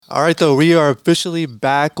All right, though, we are officially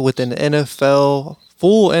back with an full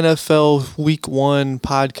NFL Week 1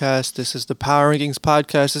 podcast. This is the Power Rankings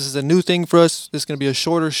podcast. This is a new thing for us. This is going to be a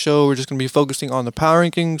shorter show. We're just going to be focusing on the Power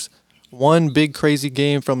Rankings. One big crazy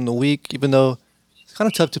game from the week, even though it's kind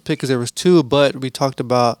of tough to pick because there was two, but we talked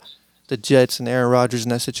about the Jets and Aaron Rodgers in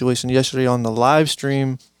that situation yesterday on the live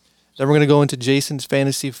stream. Then we're going to go into Jason's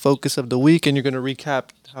fantasy focus of the week, and you're going to recap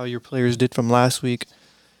how your players did from last week.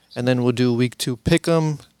 And then we'll do week 2 pick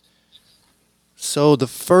 'em. So the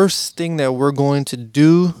first thing that we're going to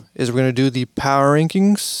do is we're going to do the power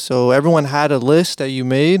rankings. So everyone had a list that you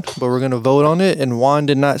made, but we're going to vote on it. And Juan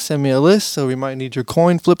did not send me a list, so we might need your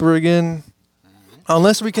coin flipper again.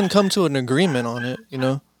 Unless we can come to an agreement on it, you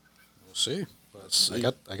know. We'll see. I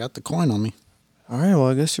got the coin on me. All right, well,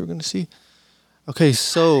 I guess you're going to see. Okay,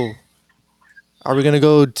 so are we going to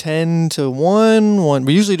go 10 to 1?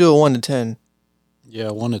 We usually do a 1 to 10. Yeah,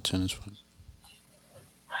 1 to 10 is fine.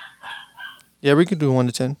 Yeah, we could do 1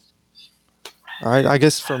 to 10. All right, I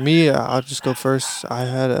guess for me, I'll just go first. I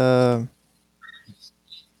had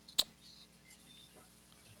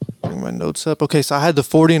bring my notes up. Okay, so I had the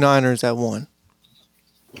 49ers at 1.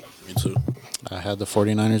 Me too. I had the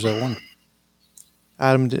 49ers at 1.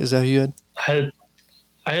 Adam, is that who you had?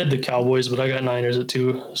 I had the Cowboys, but I got Niners at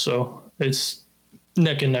 2, so it's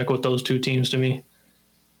neck and neck with those two teams to me.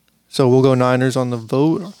 So we'll go Niners on the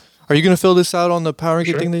vote. Are you going to fill this out on the power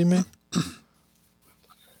ranking thing that you made?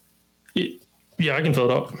 Yeah, I can fill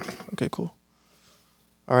it out. Okay, cool.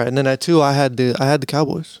 All right, and then at 2, I had the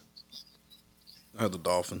Cowboys. I had the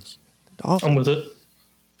Dolphins. I'm with it.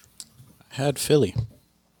 I had Philly.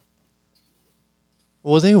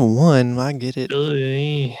 Well, they won. I get it.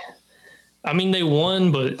 I mean, they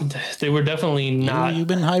won, but they were definitely not. You've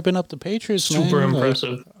been hyping up the Patriots, super man.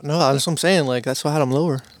 impressive. No, that's what I'm saying. Like, that's why I had them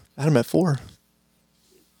lower. I had them at 4.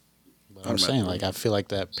 I'm saying, like, I feel like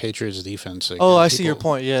that Patriots defense. Like, I see your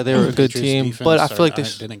point. Yeah, they were a good team, but I feel like they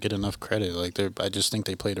didn't get enough credit. Like, I just think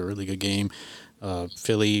they played a really good game.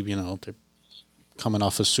 Philly, you know, they're coming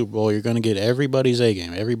off a Super Bowl. You're going to get everybody's A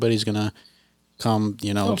game. Everybody's going to come,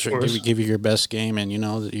 you know, give you your best game, and you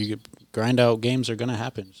know, you grind out games are going to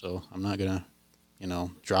happen. So I'm not going to, you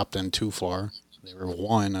know, drop them too far. They were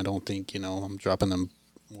 1. I don't think, you know, I'm dropping them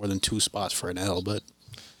more than 2 spots for an L,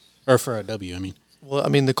 or for a W. I mean. Well, I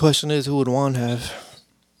mean, the question is, who would Juan have?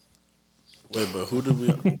 Wait, but who did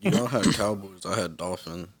we? Y'all had Cowboys. I had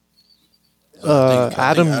Dolphins.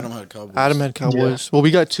 Adam had Cowboys. Adam had Cowboys. Yeah. Well,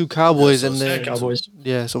 we got 2 Cowboys, and then Cowboys.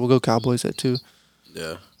 Yeah, so we'll go Cowboys at 2.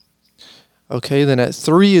 Yeah. Okay, then at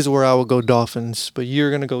 3 is where I would go Dolphins, but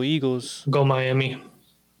you're gonna go Eagles. Go Miami.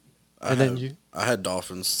 I had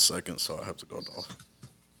Dolphins second, so I have to go Dolphins.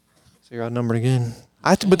 So you're outnumbered again.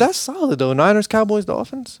 But that's solid though. Niners, Cowboys,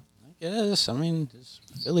 Dolphins. Yes, I mean,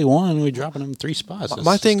 Philly won. We're dropping them 3 spots.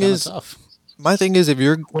 My thing is, if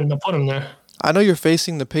you're, wouldn't have put them there. I know you're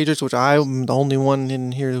facing the Patriots, which I'm the only one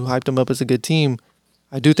in here who hyped them up as a good team.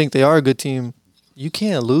 I do think they are a good team. You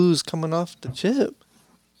can't lose coming off the chip.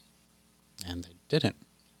 And they didn't.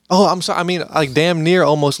 Oh, I'm sorry. I mean, like damn near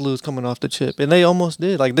almost lose coming off the chip, and they almost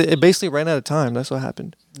did. Like it basically ran out of time. That's what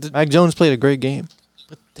happened. Mac Jones played a great game.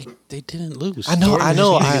 But they didn't lose. I know.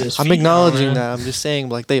 I'm acknowledging that. I'm just saying,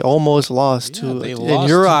 like, they almost lost to, in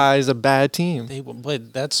your eyes, a bad team.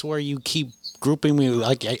 But that's where you keep grouping me.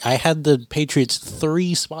 Like, I had the Patriots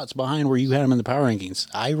 3 spots behind where you had them in the power rankings.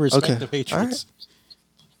 I respect the Patriots. Right.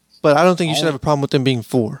 But I don't think you should have a problem with them being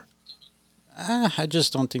 4. I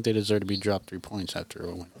just don't think they deserve to be dropped 3 points after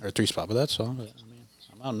a win, or 3 spot. But that's all. I mean,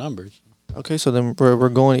 I'm outnumbered. Okay, so then we're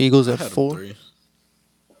going Eagles at 4. 3.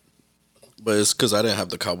 But it's because I didn't have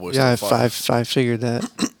the Cowboys. Yeah, at 5. I figured that.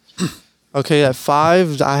 Okay, at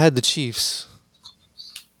 5, I had the Chiefs.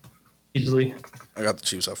 Easily. I got the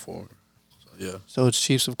Chiefs at 4. So, yeah. So it's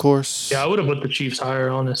Chiefs, of course. Yeah, I would have put the Chiefs higher,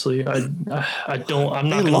 honestly. I'm not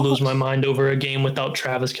going to lose my mind over a game without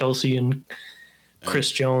Travis Kelce and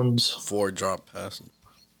Chris Jones. 4 drop passes.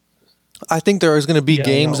 I think there is going to be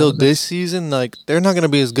games, though, this season. Like, they're not going to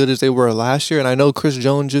be as good as they were last year. And I know Chris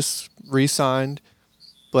Jones just re-signed.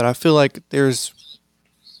 But I feel like there's...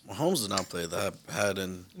 Mahomes did not play that bad.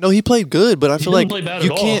 No, he played good, but I feel like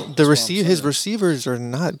you can't... His receivers are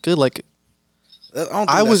not good. Like, I don't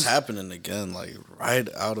think that's happening again, like, right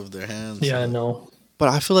out of their hands. Yeah, I know. But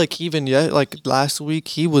I feel like like last week,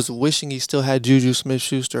 he was wishing he still had Juju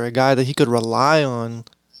Smith-Schuster, a guy that he could rely on,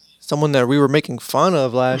 someone that we were making fun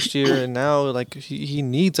of last year, and now, like, he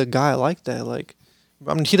needs a guy like that. Like,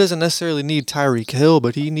 I mean, he doesn't necessarily need Tyreek Hill,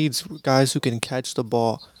 but he needs guys who can catch the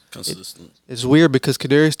ball. Consistent. It's weird because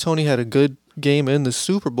Kadarius Toney had a good game in the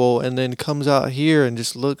Super Bowl and then comes out here and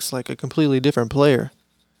just looks like a completely different player.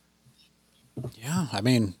 Yeah, I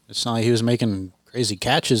mean, it's not like he was making crazy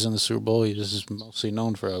catches in the Super Bowl. He was just mostly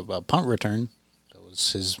known for a punt return. That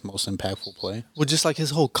was his most impactful play. Well, just like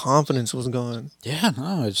his whole confidence was gone. Yeah,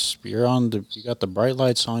 no, you got the bright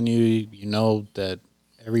lights on you. You know that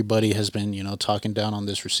everybody has been, talking down on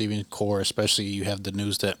this receiving core, especially you have the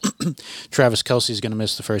news that Travis Kelce is going to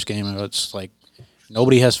miss the first game. And it's like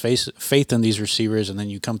nobody has faith in these receivers, and then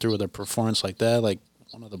you come through with a performance like that, like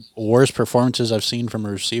one of the worst performances I've seen from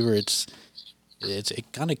a receiver. It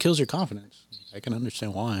kind of kills your confidence. I can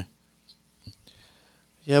understand why.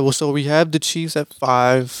 Yeah, well, so we have the Chiefs at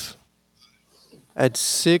 5. At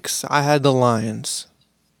 6, I had the Lions.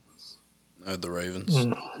 I had the Ravens.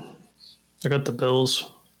 I got the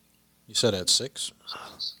Bills. You said at 6?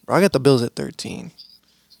 Bro, I got the Bills at 13.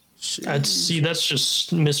 See, that's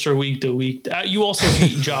just Mr. Week to week. You also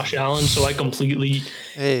hate Josh Allen, so I completely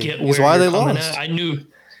get he's where why you're they coming lost. at. I knew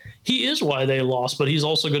he is why they lost, but he's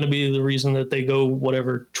also going to be the reason that they go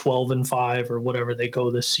whatever 12-5 or whatever they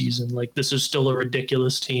go this season. Like, this is still a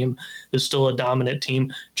ridiculous team. It's still a dominant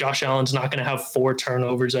team. Josh Allen's not going to have 4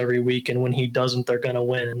 turnovers every week, and when he doesn't, they're going to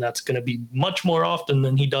win, and that's going to be much more often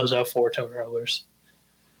than he does have 4 turnovers.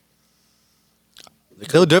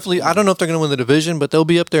 They'll definitely. I don't know if they're going to win the division, but they'll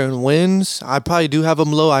be up there in wins. I probably do have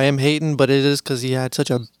them low. I am hating, but it is because he had such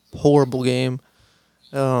a horrible game,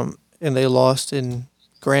 and they lost in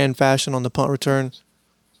grand fashion on the punt return.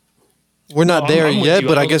 We're not there I'm with yet, you.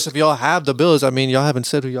 but I guess if y'all have the Bills, I mean, y'all haven't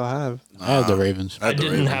said who y'all have. I have the Ravens. I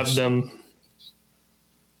didn't have them.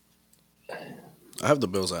 I have the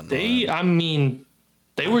Bills at 9.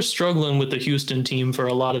 They were struggling with the Houston team for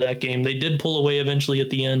a lot of that game. They did pull away eventually at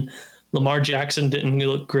the end. Lamar Jackson didn't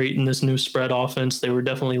look great in this new spread offense. They were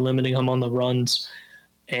definitely limiting him on the runs.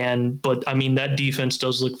 But that defense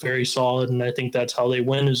does look very solid, and I think that's how they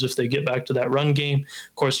win, is if they get back to that run game.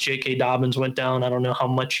 Of course, J.K. Dobbins went down. I don't know how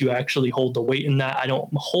much you actually hold the weight in that. I don't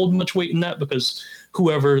hold much weight in that because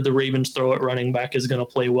whoever the Ravens throw at running back is going to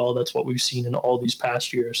play well. That's what we've seen in all these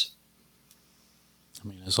past years. I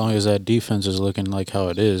mean, as long as that defense is looking like how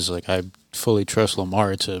it is, like I fully trust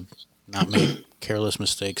Lamar to not make careless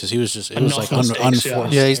mistakes, because he was just unforced.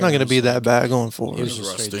 Yeah, he's not going to be that bad going forward. He was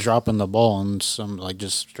just straight dropping the ball and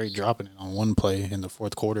just straight dropping it on one play in the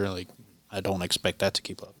fourth quarter. Like, I don't expect that to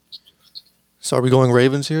keep up. So are we going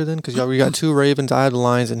Ravens here then? Because we got 2 Ravens. I have the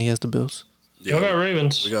Lions, and he has the Bills. Yeah, I got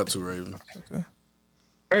Ravens. We got 2 Ravens. Okay.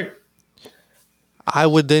 All right. I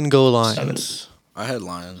would then go Lions. 7. I had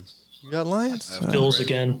Lions. You got Lions? Bills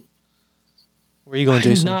again. Where are you going,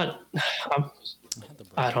 Jason?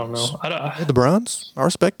 I don't know. You had the Browns? I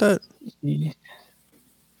respect that. A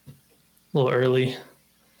little early.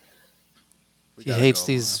 He hates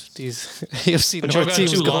these AFC But y'all North got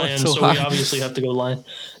teams 2 going Lions, so so high. we obviously have to go Lions.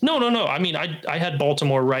 No. I mean, I had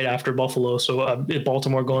Baltimore right after Buffalo, so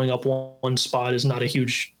Baltimore going up one spot is not a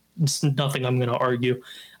huge. It's nothing I'm going to argue.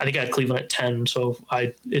 I think I had Cleveland at 10, so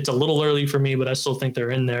it's a little early for me, but I still think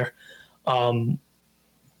they're in there.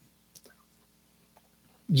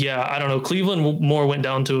 Yeah, I don't know. Cleveland more went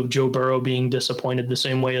down to Joe Burrow being disappointed the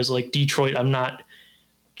same way as like Detroit. I'm not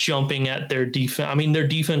jumping at their defense. I mean, their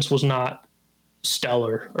defense was not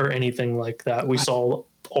stellar or anything like that. We saw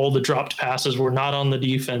all the dropped passes were not on the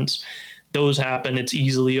defense. Those happen. It's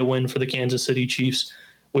easily a win for the Kansas City Chiefs.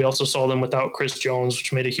 We also saw them without Chris Jones,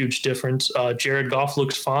 which made a huge difference. Jared Goff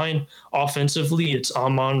looks fine. Offensively, it's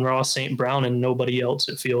Amon-Ra St. Brown and nobody else,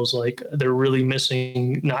 it feels like. They're really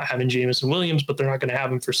missing not having Jameson Williams, but they're not going to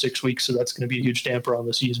have him for 6 weeks, so that's going to be a huge damper on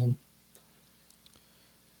the season.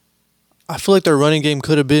 I feel like their running game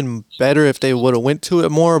could have been better if they would have went to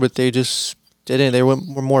it more, but they just didn't. They were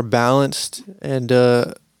more balanced, and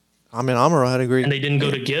Amon-Ra had a great. And they didn't go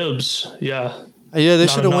to Gibbs. Yeah. Yeah, they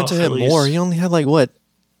should have went to him more. He only had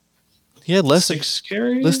He had less 6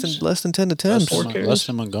 carries, less than 10 attempts. Less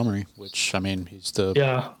than Montgomery, which I mean he's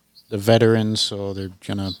the veteran, so they're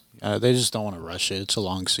gonna they just don't want to rush it. It's a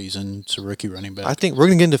long season. It's a rookie running back. I think we're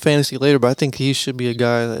gonna get into fantasy later, but I think he should be a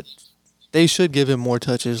guy that they should give him more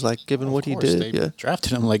touches, like given what he did. They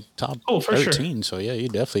drafted him like top 13, sure. So yeah, you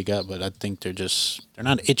definitely got. But I think they're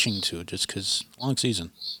not itching to just because long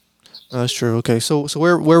season. That's true. Okay, so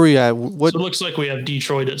where are we at? What? So it looks like we have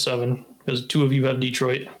Detroit at 7 because 2 of you have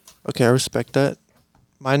Detroit. Okay, I respect that.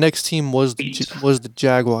 My next team was the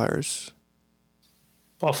Jaguars.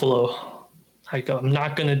 Buffalo. I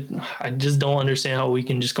just don't understand how we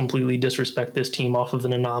can just completely disrespect this team off of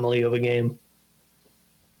an anomaly of a game.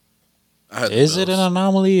 Is it an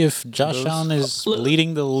anomaly if Josh Allen is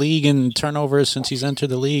leading the league in turnovers since he's entered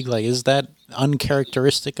the league? Like, is that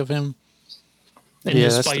uncharacteristic of him? And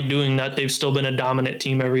despite doing that, they've still been a dominant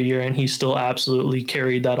team every year, and he still absolutely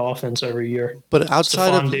carried that offense every year. But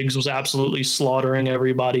outside Stephon Diggs was absolutely slaughtering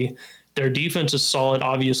everybody. Their defense is solid.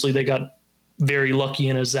 Obviously, they got very lucky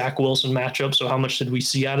in a Zach Wilson matchup. So how much did we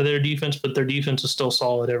see out of their defense? But their defense is still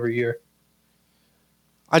solid every year.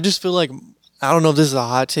 I just feel like, I don't know if this is a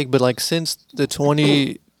hot take, but like since the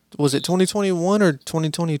 2021 or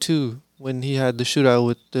 2022 when he had the shootout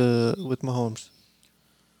with Mahomes?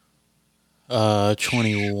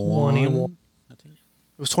 21. It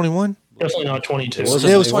was 21? Definitely not 22.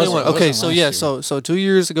 It was 21. Okay, so yeah, so 2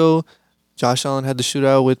 years ago, Josh Allen had the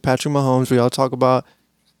shootout with Patrick Mahomes. We all talk about,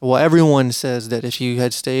 well, everyone says that if he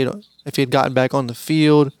had gotten back on the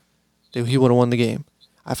field, that he would have won the game.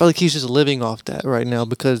 I feel like he's just living off that right now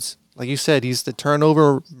because, like you said, he's the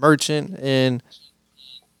turnover merchant, and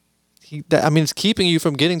it's keeping you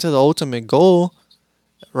from getting to the ultimate goal,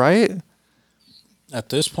 right? At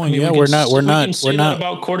this point, we're not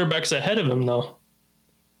about quarterbacks ahead of him, though.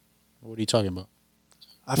 What are you talking about?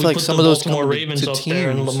 I feel like some of those Baltimore Ravens up there,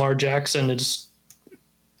 and Lamar Jackson is.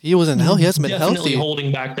 He wasn't healthy. He hasn't been definitely healthy.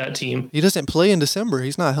 Holding back that team. He doesn't play in December.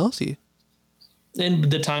 He's not healthy. And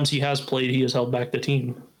the times he has played, he has held back the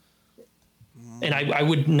team. And I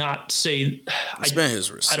would not say. It's been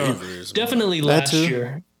his receivers. Definitely last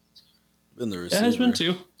year. Been the receiver. It has been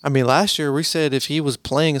too. I mean, last year we said if he was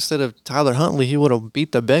playing instead of Tyler Huntley, he would have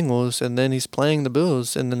beat the Bengals, and then he's playing the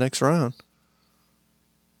Bills in the next round.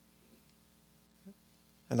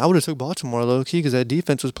 And I would have took Baltimore low-key because that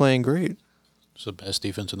defense was playing great. It's the best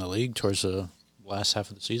defense in the league towards the last half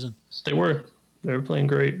of the season. They were playing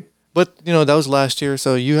great. But, that was last year.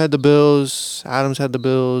 So you had the Bills. Adams had the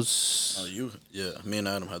Bills. Me and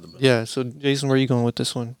Adam had the Bills. Yeah, so Jason, where are you going with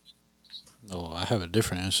this one? No, I have a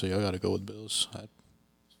different answer. I got to go with Bills.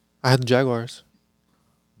 I had the Jaguars.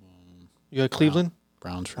 You had Cleveland?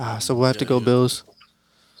 Browns. So we'll have to go Bills.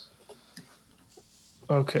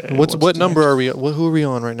 Okay. What number are we? Who are we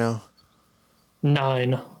on right now?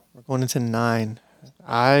 9. We're going into 9.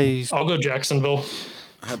 I'll go Jacksonville.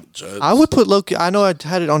 I had the Jets. I would put Loki. I know I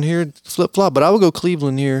had it on here flip flop, but I would go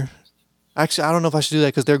Cleveland here. Actually, I don't know if I should do that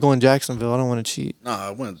because they're going Jacksonville. I don't want to cheat. Nah,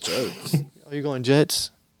 I went Jets. Are you going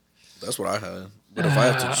Jets? That's what I had. But if I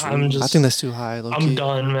have to choose, I think that's too high. Low-key. I'm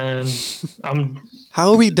done, man. How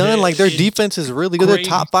are we done? Like their defense is really good. They're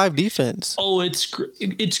top 5 defense. Oh, it's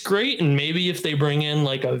great. And maybe if they bring in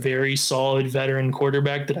like a very solid veteran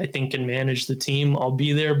quarterback that I think can manage the team, I'll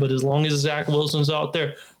be there. But as long as Zach Wilson's out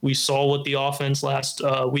there, we saw what the offense last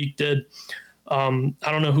week did. I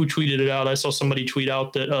don't know who tweeted it out. I saw somebody tweet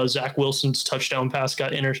out that Zach Wilson's touchdown pass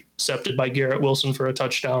got intercepted by Garrett Wilson for a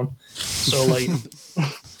touchdown. So like.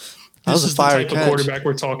 This is the type of quarterback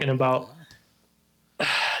we're talking about.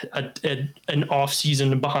 An off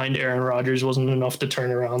season behind Aaron Rodgers wasn't enough to turn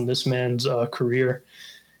around this man's career.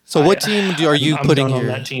 So what team are you putting here? On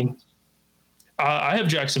that team? I have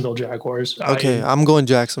Jacksonville Jaguars. Okay, I'm going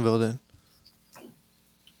Jacksonville then.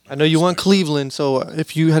 I know you want Cleveland, so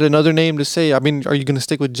if you had another name to say, I mean, are you going to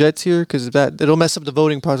stick with Jets here? Because it'll mess up the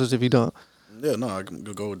voting process if you don't. Yeah, no, I can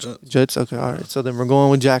go with Jets. Jets, okay, all right. So then we're going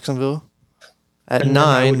with Jacksonville. At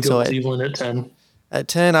 9, so Cleveland at 10. At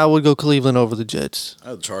 10, I would go Cleveland over the Jets. I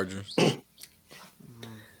had the Chargers. It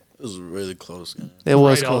was a really close game. It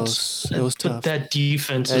was close. It was tough. But that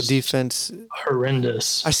defense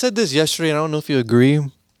horrendous. I said this yesterday, and I don't know if you agree.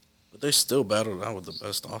 But they still battled out with the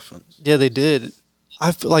best offense. Yeah, they did.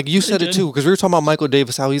 I feel like you said it too, because we were talking about Michael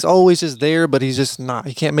Davis, how he's always just there, but he's just not.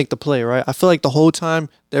 He can't make the play, right? I feel like the whole time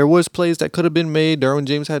there was plays that could have been made. Derwin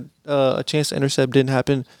James had a chance to intercept, didn't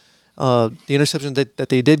happen. The interception that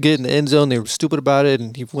they did get in the end zone, they were stupid about it,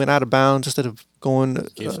 and he went out of bounds instead of going.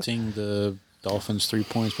 Gifting the Dolphins 3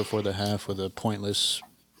 points before the half with a pointless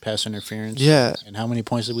pass interference. Yeah. And how many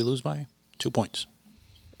points did we lose by? 2 points.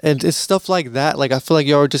 And it's stuff like that. Like, I feel like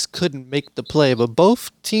y'all just couldn't make the play, but both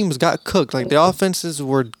teams got cooked. Like, the offenses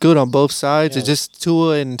were good on both sides. Yeah. It's just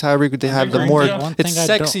Tua and Tyreek, they have the more. It's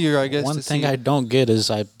sexier, I guess. One thing I don't get is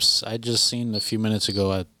I just seen a few minutes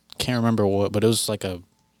ago. I can't remember what, but it was like a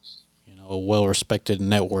well-respected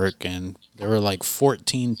network, and there were like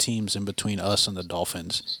 14 teams in between us and the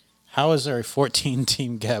Dolphins. How is there a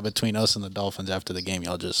 14-team gap between us and the Dolphins after the game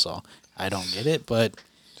y'all just saw? I don't get it, but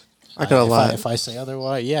I got a lot. If I say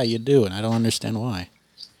otherwise, yeah, you do, and I don't understand why.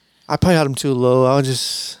 I probably had them too low. I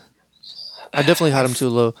definitely had them too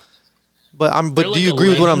low. But do you agree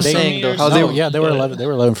with what I'm saying though? They were 11. They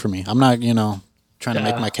were 11 for me. I'm not, trying to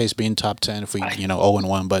make my case being top 10 if we,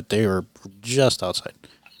 0-1, but they were just outside.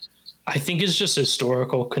 I think it's just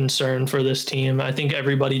historical concern for this team. I think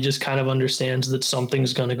everybody just kind of understands that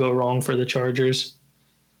something's going to go wrong for the Chargers.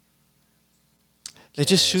 They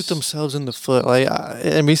just shoot themselves in the foot.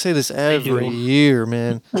 And we say this every year,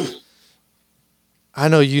 man. I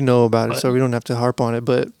know you know about it, so we don't have to harp on it.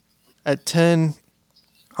 But at 10,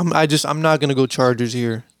 I'm not gonna go Chargers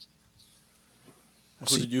here.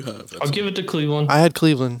 Who did you have? I'll give it to Cleveland. I had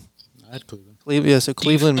Cleveland. Yeah, so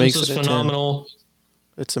Cleveland makes it at phenomenal. 10.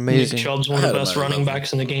 It's amazing. Nick Chubb's one of the best running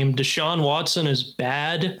backs in the game. Deshaun Watson is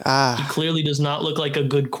bad. He clearly does not look like a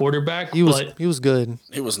good quarterback. He was good.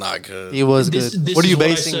 He was not good. He was good. What are you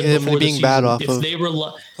basing him being bad off of? If they were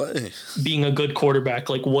being a good quarterback,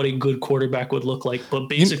 like what a good quarterback would look like. But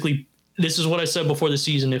basically, this is what I said before the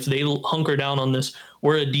season. If they hunker down on this,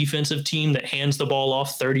 we're a defensive team that hands the ball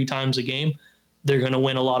off 30 times a game. They're going to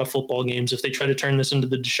win a lot of football games. If they try to turn this into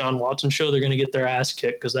the Deshaun Watson show, they're going to get their ass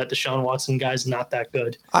kicked because that Deshaun Watson guy's not that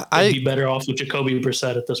good. I'd be better off with Jacoby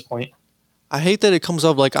Brissett at this point. I hate that it comes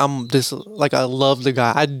off like I love the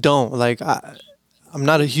guy. I don't. I'm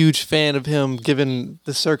not a huge fan of him given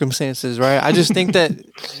the circumstances, right? I just think that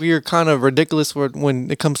we are kind of ridiculous when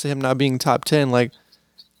it comes to him not being top 10.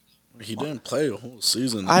 He didn't play a whole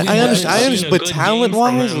season. I understand, but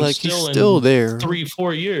talent-wise, he's still there.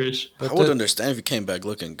 3-4 years. I would understand if he came back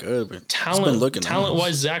looking good, but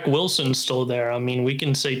talent-wise, Zach Wilson's still there. I mean, we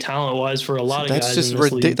can say talent-wise for a lot of guys.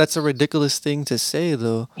 That's a ridiculous thing to say,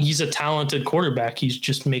 though. He's a talented quarterback. He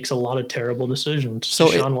just makes a lot of terrible decisions. So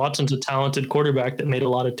Deshaun Watson's a talented quarterback that made a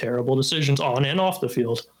lot of terrible decisions on and off the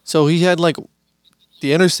field. So he had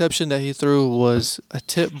the interception that he threw was a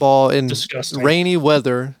tip ball in rainy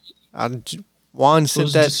weather. Juan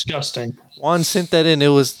sent that. Disgusting. Juan sent that in. It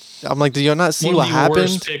was. I'm like, did you not see what happened?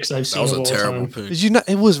 Worst picks I've seen. That was a terrible pick. Did you not?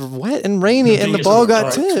 It was wet and rainy, and the ball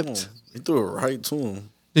got tipped. He threw it right to him.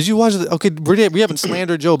 Did you watch it? Okay, we haven't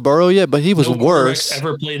slandered Joe Burrow yet, but he was worse.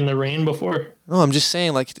 Ever played in the rain before? No, I'm just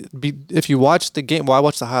saying, if you watch the game, well, I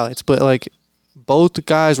watched the highlights, but both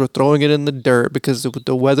guys were throwing it in the dirt because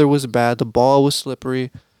the weather was bad, the ball was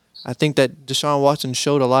slippery. I think that Deshaun Watson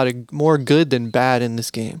showed a lot of more good than bad in this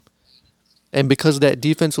game. And because that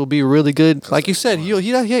defense will be really good, like you said, he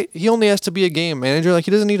only has to be a game manager.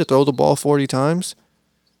 He doesn't need to throw the ball 40 times.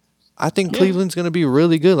 I think Cleveland's going to be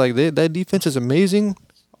really good. That defense is amazing.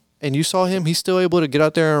 And you saw him; he's still able to get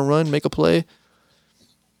out there and run, make a play.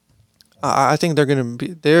 I think they're going to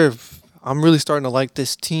be there. I'm really starting to like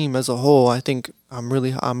this team as a whole. I think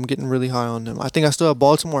I'm getting really high on them. I think I still have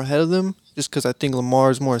Baltimore ahead of them, just because I think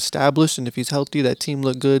Lamar is more established, and if he's healthy, that team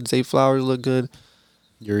look good. Zay Flowers look good.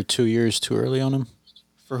 You're 2 years too early on him?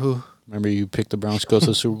 For who? Remember you picked the Browns to go to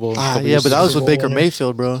the Super Bowl? Yeah, but that was with Baker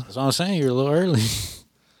Mayfield, bro. That's what I'm saying. You're a little early.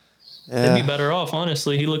 Yeah. He'd be better off,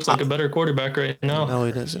 honestly. He looks like a better quarterback right now. No,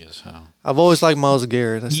 he doesn't. I've always liked Myles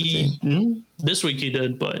Garrett. That's the thing. This week he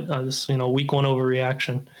did, but week one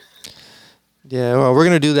overreaction. Yeah, well, we're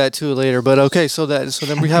gonna do that too later. But okay, so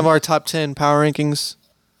then we have our top 10 power rankings.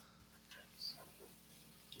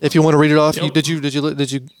 If you want to read it off, yep. Did you?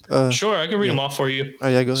 Sure, I can read them off for you. Oh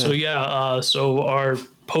yeah, go ahead. So our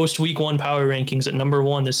post week one power rankings at number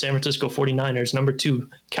 1, the San Francisco 49ers. Number 2,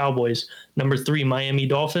 Cowboys. Number 3, Miami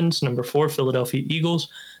Dolphins. Number 4, Philadelphia Eagles.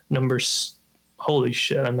 Holy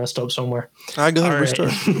shit, I messed up somewhere. All right, go ahead.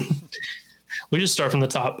 Restart. We just start from the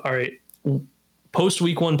top. All right. Post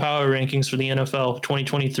week one power rankings for the NFL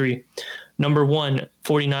 2023. Number 1,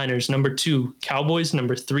 49ers. Number 2, Cowboys.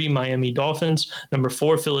 Number 3, Miami Dolphins. Number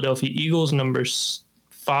 4, Philadelphia Eagles. Number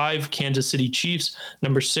 5, Kansas City Chiefs.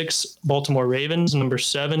 Number 6, Baltimore Ravens. Number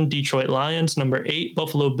 7, Detroit Lions. Number 8,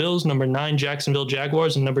 Buffalo Bills. Number 9, Jacksonville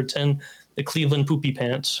Jaguars. And number 10, the Cleveland Poopy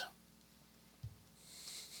Pants.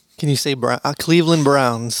 Can you say Cleveland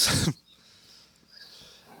Browns?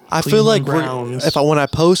 I feel like when I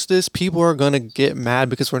post this, people are gonna get mad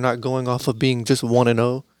because we're not going off of being just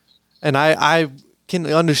 1-0. And I can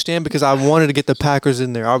understand because I wanted to get the Packers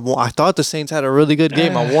in there. I thought the Saints had a really good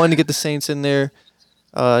game. I wanted to get the Saints in there.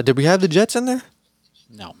 Did we have the Jets in there?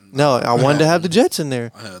 No, I wanted to have the Jets in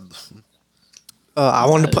there. I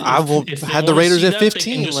wanted to had the Raiders at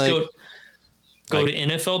 15. Go to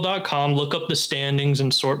NFL.com, look up the standings,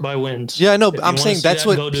 and sort by wins. Yeah, I know. I'm saying that's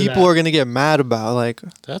what people are going to get mad about.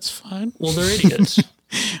 That's fine. Well, they're idiots.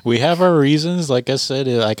 We have our reasons. Like I said,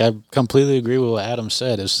 I completely agree with what Adam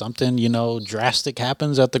said. If something, drastic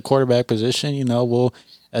happens at the quarterback position, we'll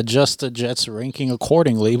adjust the Jets ranking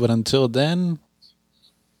accordingly. But until then,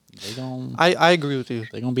 I agree with you.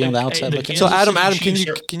 They're going to be on the outside looking. So Adam,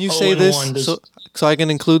 can you say this? So I can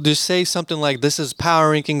include, just say something like, this is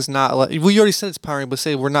power rankings, not like, well, you already said it's power rankings, but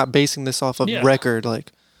say we're not basing this off of record.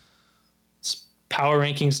 It's power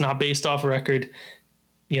rankings, not based off record.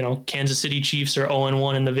 Kansas City Chiefs are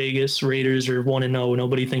 0-1 and the Vegas Raiders are 1-0.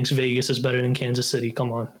 Nobody thinks Vegas is better than Kansas City.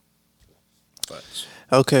 Come on.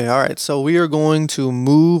 Okay, all right. So we are going to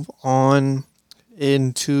move on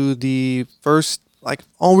into the first, like,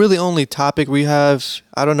 really only topic we have.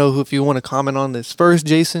 I don't know if you want to comment on this first,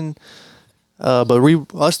 Jason. But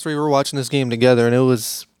us three were watching this game together, and it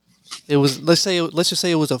was let's just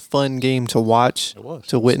say it was a fun game to watch,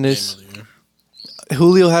 to witness.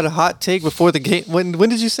 Julio had a hot take before the game. When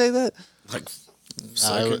did you say that? Like,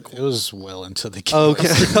 it was well into the game.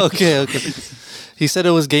 Okay. He said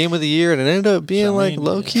it was game of the year, and it ended up being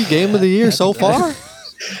low key game of the year so far.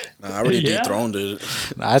 I already dethroned it.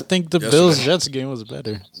 I think the Bills-Jets game was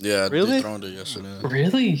better. Yeah, I really? dethroned it yesterday.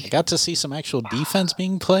 Really? I got to see some actual defense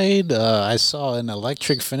being played. I saw an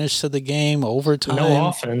electric finish to the game, overtime. No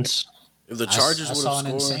offense. If the Chargers would have scored,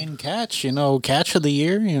 an insane catch. Catch of the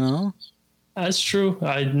year. That's true.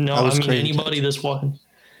 I know. I mean, anybody that's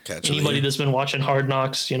been watching Hard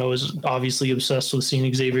Knocks, is obviously obsessed with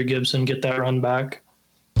seeing Xavier Gibson get that run back.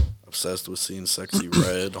 Obsessed with seeing Sexy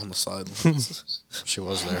Red on the sidelines. She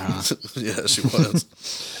was there, huh? Yeah, she was.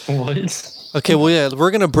 What? Okay, well, yeah, we're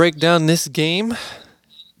gonna break down this game.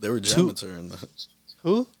 They were jamming to her in the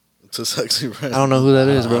Who? To Sexy Red. I don't know who that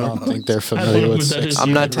is, I bro. don't think they're familiar with Sexy.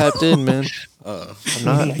 I'm not tapped in, man. I'm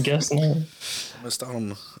not. I guess not. Missed out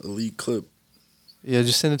on a lead clip. Yeah,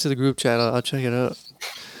 just send it to the group chat. I'll check it out.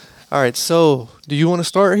 All right, so do you want to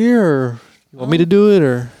start here, or you want me to do it,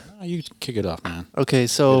 or? You kick it off, man. Okay,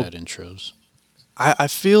 so Good at intros. I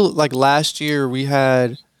feel like last year we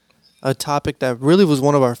had a topic that really was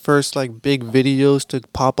one of our first big videos to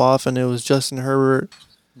pop off, and it was Justin Herbert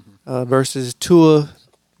versus Tua.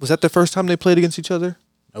 Was that the first time they played against each other?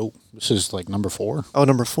 Oh, this is number 4. Oh,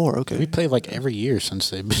 number 4. Okay. We play every year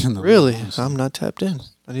since they've been in the really? league. I'm not tapped in.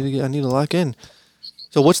 I need to lock in.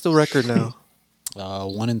 So what's the record now?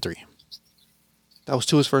 1-3. That was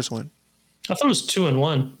Tua's first win. I thought it was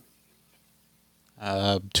 2-1.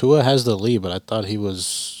 Tua has the lead, but I thought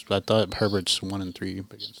Herbert's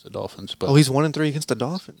 1-3 against the Dolphins. But he's 1-3 against the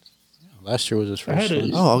Dolphins. last year was his first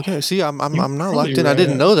win. Oh, okay. See, I'm not locked in. I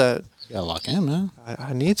didn't know that. You gotta lock in, man.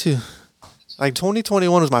 I need to.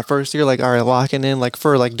 2021 was my first year. All right, locking in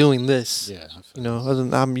for doing this. Yeah. Other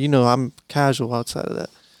than I'm casual outside of that.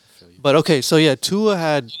 But okay, so yeah, Tua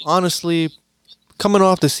had honestly coming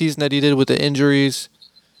off the season that he did with the injuries,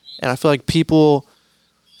 and I feel like people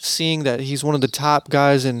seeing that he's one of the top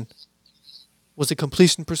guys in was the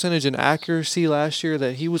completion percentage and accuracy last year,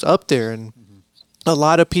 that he was up there, and a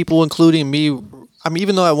lot of people, including me,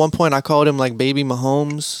 even though at one point I called him baby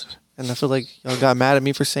Mahomes, and I feel like y'all got mad at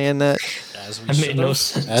me for saying that.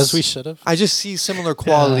 As we should have. I just see similar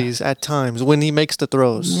qualities at times when he makes the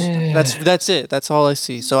throws. Yeah. That's it. That's all I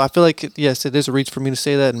see. So I feel like, yes, it is a reach for me to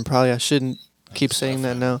say that, and probably I shouldn't keep saying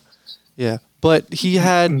that now. Yeah. But he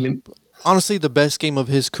had, honestly, the best game of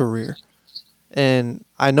his career. And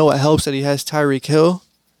I know it helps that he has Tyreek Hill.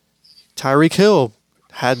 Tyreek Hill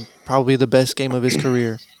had probably the best game of his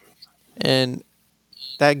career. And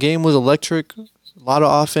that game was electric. A lot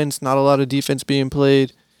of offense, not a lot of defense being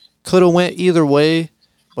played. Could have went either way,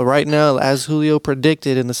 but right now, as Julio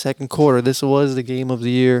predicted in the second quarter, this was the game of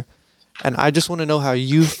the year. And I just want to know how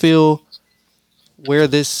you feel,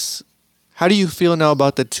 how do you feel now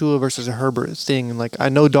about the Tua versus Herbert thing? I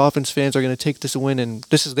know Dolphins fans are going to take this win, and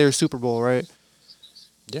this is their Super Bowl, right?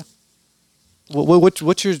 Yeah.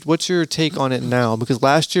 What's your take on it now? Because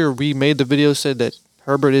last year we made the video, said that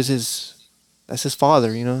Herbert is that's his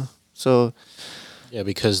father, So. Yeah,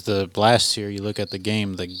 because the last year, you look at the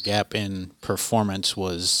game, the gap in performance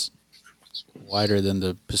was wider than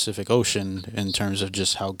the Pacific Ocean in terms of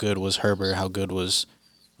just how good was Herbert, how good was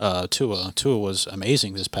Tua. Tua was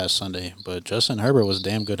amazing this past Sunday, but Justin Herbert was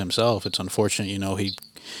damn good himself. It's unfortunate,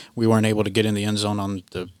 we weren't able to get in the end zone on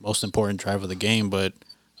the most important drive of the game, but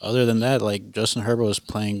other than that, Justin Herbert was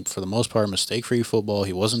playing, for the most part, mistake-free football.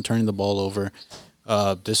 He wasn't turning the ball over.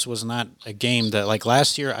 This was not a game that,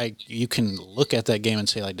 last year, you can look at that game and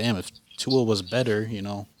say, damn, if Tua was better,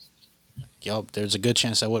 there's a good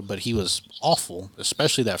chance that would, but he was awful,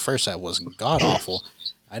 especially that first half was god-awful.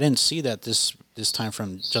 I didn't see that this time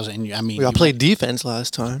from Justin. We played defense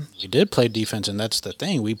last time. We did play defense, and that's the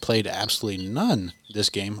thing. We played absolutely none this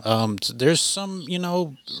game. There's some,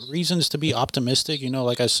 reasons to be optimistic.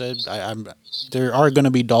 Like I said, there are going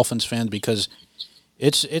to be Dolphins fans because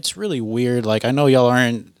it's really weird. I know y'all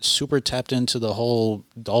aren't super tapped into the whole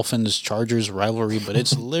Dolphins-Chargers rivalry, but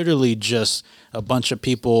it's literally just a bunch of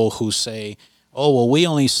people who say, oh, well, we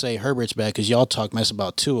only say Herbert's bad because y'all talk mess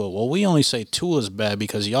about Tua. Well, we only say Tua's bad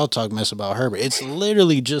because y'all talk mess about Herbert. It's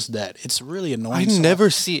literally just that. It's really annoying. I never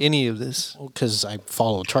see any of this. Because I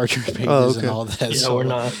follow Chargers pages and all that. Yeah, so, we're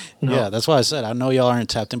not. No. Yeah, that's why I said I know y'all aren't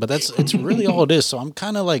tapped in, but it's really all it is. So I'm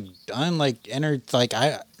kind of like done, like entered, like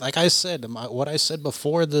I said, what I said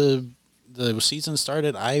before the season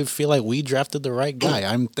started. I feel like we drafted the right guy.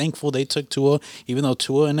 I'm thankful they took Tua, even though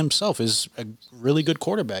Tua in himself is a really good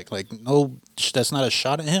quarterback. Like, no, that's not a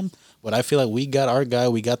shot at him, but I feel like we got our guy.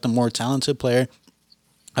 We got the more talented player.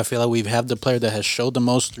 I feel like we've had the player that has showed the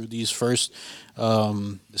most through these first.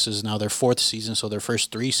 This is now their 4th season, so their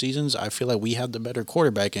first 3 seasons. I feel like we have the better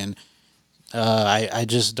quarterback, and I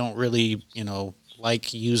just don't really,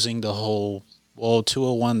 like using the whole. Well,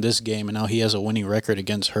 2-1 this game, and now he has a winning record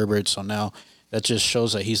against Herbert. So now that just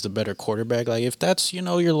shows that he's the better quarterback. Like, if that's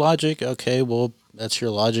your logic, okay, well, that's your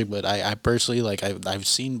logic. But I personally, like, I've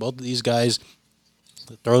seen both of these guys,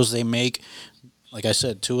 the throws they make. Like I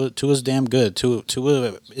said, Tua's damn good.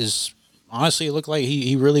 Tua is honestly, it looked like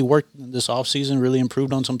he really worked this offseason, really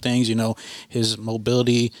improved on some things. His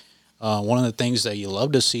mobility. One of the things that you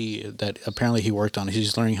love to see that apparently he worked on,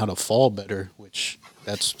 he's learning how to fall better, which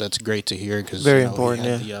that's great to hear because very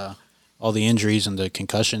important. He had all the injuries and the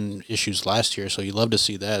concussion issues last year, so you love to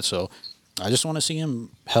see that. So I just want to see him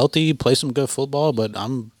healthy, play some good football. But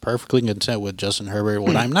I'm perfectly content with Justin Herbert.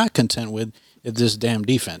 What I'm not content with is this damn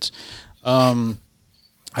defense.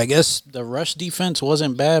 I guess the rush defense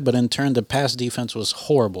wasn't bad, but in turn, the pass defense was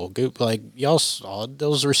horrible. Good, like y'all saw,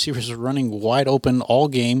 those receivers running wide open all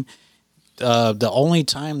game. The only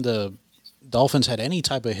time the Dolphins had any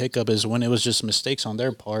type of hiccup is when it was just mistakes on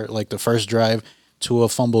their part, like the first drive, Tua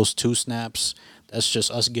fumbles 2 snaps. That's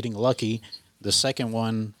just us getting lucky. The second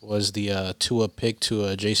one was the Tua pick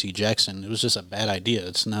to J.C. Jackson. It was just a bad idea.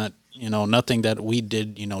 It's not, nothing that we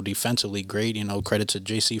did, defensively great. Credit to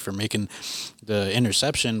J.C. for making the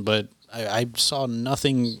interception, but I saw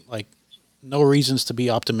nothing, like no reasons to be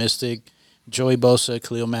optimistic. Joey Bosa,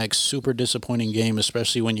 Khalil Mack, super disappointing game,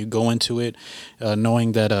 especially when you go into it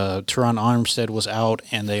knowing that Teron Armstead was out,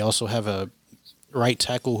 and they also have a right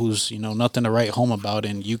tackle who's nothing to write home about,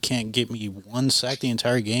 and you can't get me 1 sack the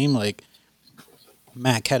entire game. Like,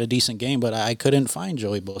 Mack had a decent game, but I couldn't find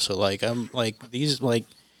Joey Bosa.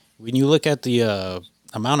 When you look at the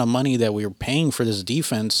amount of money that we were paying for this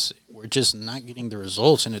defense, we're just not getting the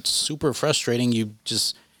results, and it's super frustrating.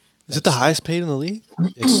 Is it the highest paid in the league?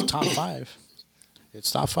 It's top 5. It's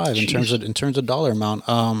top 5 in terms of dollar amount.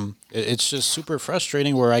 It's just super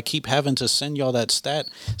frustrating where I keep having to send y'all that stat.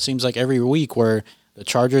 Seems like every week where the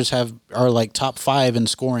Chargers are like top 5 in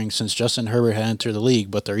scoring since Justin Herbert had entered the league,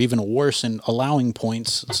 but they're even worse in allowing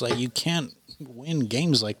points. It's like you can't win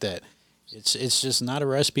games like that. It's just not a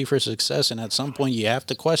recipe for success. And at some point, you have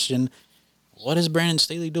to question, what is Brandon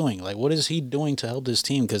Staley doing? Like, what is he doing to help this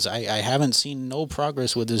team? Because I haven't seen no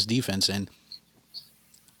progress with this defense. And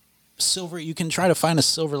you can try to find a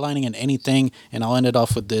silver lining in anything, and I'll end it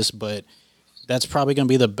off with this, but that's probably going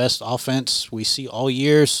to be the best offense we see all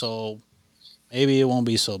year, so maybe it won't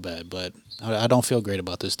be so bad. But I don't feel great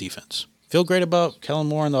about this defense. Feel great about Kellen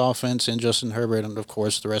Moore in the offense and Justin Herbert and, of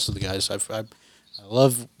course, the rest of the guys. I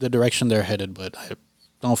love the direction they're headed, but I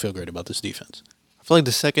don't feel great about this defense. I feel like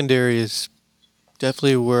the secondary is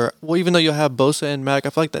definitely even though you have Bosa and Mack, I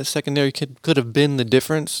feel like that secondary could have been the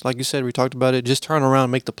difference. Like you said, we talked about it. Just turn around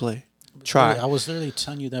and make the play. Try. I was literally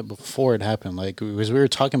telling you that before it happened. Like, because we were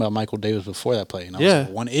talking about Michael Davis before that play. And I was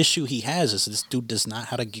like, one issue he has is this dude does not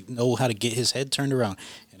know how to get his head turned around.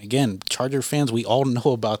 And again, Charger fans, we all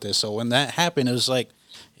know about this. So when that happened, it was like,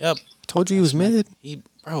 yep. Told you he was mid. He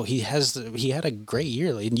had a great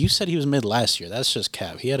year. And you said he was mid last year. That's just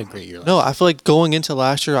cap. He had a great year last year. No, I feel like going into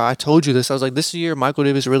last year, I told you this. I was like, this year, Michael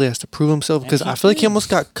Davis really has to prove himself because I feel like he almost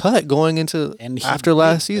got cut going into after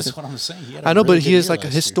last season. That's what I'm saying. I know, but he is like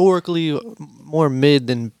historically more mid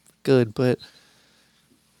than good, but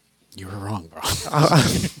you were wrong, bro.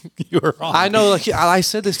 You were wrong. I know, like I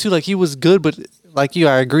said this too. Like he was good, but like you,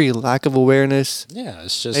 I agree. Lack of awareness. Yeah,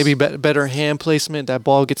 it's just maybe better hand placement. That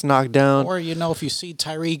ball gets knocked down. Or if you see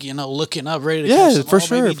Tyreek, looking up, ready to catch the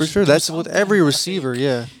ball, for sure. That's with every receiver. Like,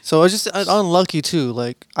 yeah. So it's just unlucky too.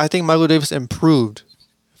 Like I think Michael Davis improved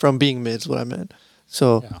from being mid. Is what I meant.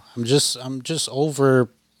 So yeah, I'm just over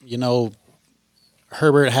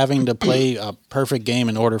Herbert having to play a perfect game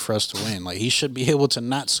in order for us to win. Like, he should be able to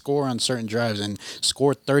not score on certain drives and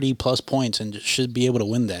score 30-plus points and should be able to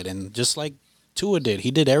win that. And just like Tua did, he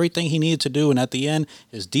did everything he needed to do, and at the end,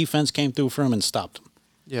 his defense came through for him and stopped him.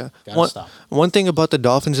 Yeah. Stop. One thing about the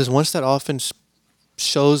Dolphins is once that offense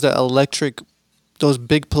shows that those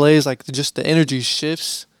big plays, like just the energy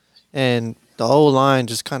shifts and the whole line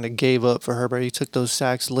just kind of gave up for Herbert. He took those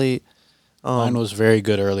sacks late. Mine was very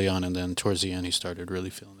good early on, and then towards the end, he started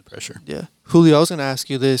really feeling the pressure. Yeah. Julio, I was going to ask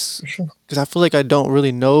you this because I feel like I don't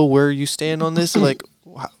really know where you stand on this. Like,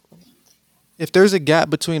 if there's a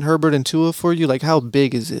gap between Herbert and Tua for you, like, how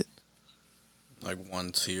big is it? Like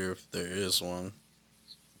one tier, if there is one.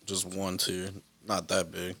 Just one tier. Not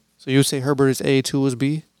that big. So you would say Herbert is A, Tua is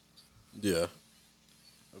B? Yeah.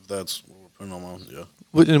 If that's what we're putting on, yeah.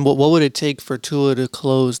 And what would it take for Tua to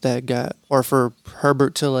close that gap? Or for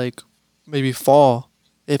Herbert to, like, maybe fall,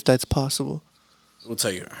 if that's possible? It would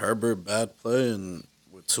take Herbert bad play, and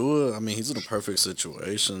with Tua, I mean, he's in a perfect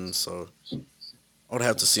situation, so I would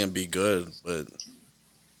have to see him be good, but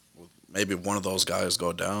maybe one of those guys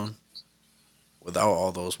go down without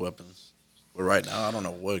all those weapons. But right now, I don't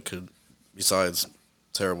know what could, besides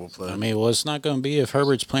terrible play. I mean, well, it's not going to be if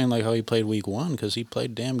Herbert's playing like how he played week 1 because he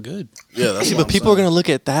played damn good. Yeah, that's See, what but people are going to look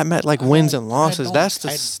at that match like wins and losses. That's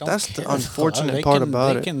the unfortunate part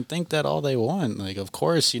about it. They can think that all they want. Like, of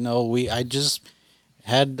course, I just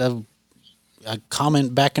had a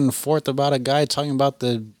comment back and forth about a guy talking about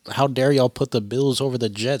how dare y'all put the Bills over the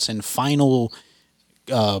Jets in final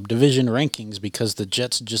division rankings because the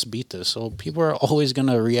Jets just beat this. So people are always going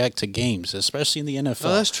to react to games, especially in the NFL.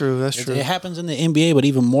 Oh, that's true. That's true. It happens in the NBA, but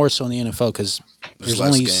even more so in the NFL because there's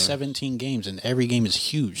only games. 17 games and every game is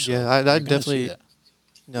huge. So Yeah, I definitely. that.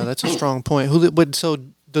 No, that's a strong point.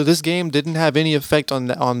 This game didn't have any effect on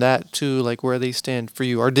that too, like where they stand for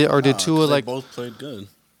you, or did Tua they like? both played good.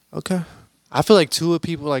 Okay, I feel like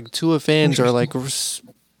Tua fans are like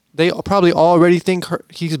they probably already think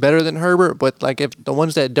he's better than Herbert, but like if the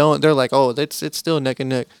ones that don't, they're like, oh, it's still neck and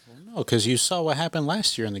neck. No, because you saw what happened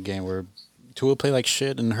last year in the game where Tua played like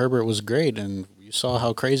shit and Herbert was great, and you saw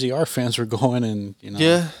how crazy our fans were going, and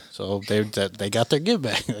Yeah. So they got their give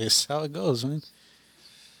back. That's how it goes, man.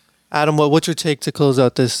 Adam, what's your take to close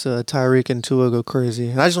out this Tyreek and Tua go crazy?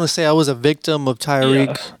 And I just want to say I was a victim of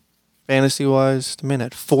Tyreek, fantasy wise. The man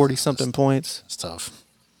had 40-something points. It's tough.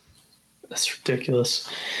 That's ridiculous.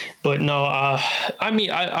 But no, I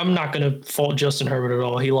mean, I'm not going to fault Justin Herbert at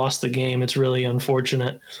all. He lost the game. It's really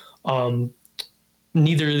unfortunate.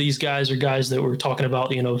 Neither of these guys are guys that we're talking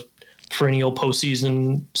about, perennial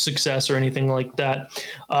postseason success or anything like that.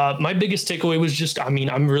 My biggest takeaway was just, I mean,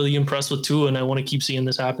 I'm really impressed with Tua, and I want to keep seeing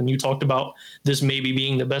this happen. You talked about this maybe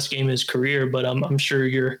being the best game of his career, but I'm sure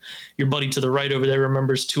your buddy to the right over there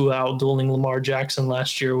remembers Tua outdueling Lamar Jackson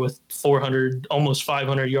last year with 400, almost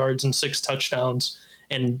 500 yards and 6 touchdowns,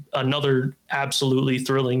 and another absolutely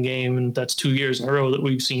thrilling game. And that's 2 years in a row that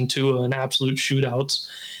we've seen Tua in absolute shootouts.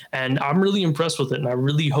 And I'm really impressed with it, and I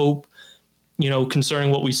really hope,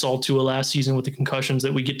 concerning what we saw Tua last season with the concussions,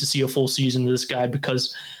 that we get to see a full season of this guy,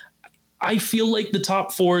 because I feel like the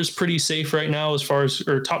top 4 is pretty safe right now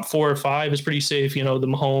or top 4 or 5 is pretty safe. The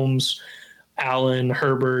Mahomes, Allen,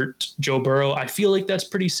 Herbert, Joe Burrow. I feel like that's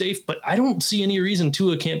pretty safe, but I don't see any reason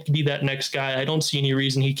Tua can't be that next guy. I don't see any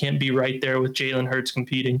reason he can't be right there with Jalen Hurts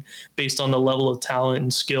competing based on the level of talent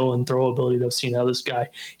and skill and throw ability that I've seen out of this guy.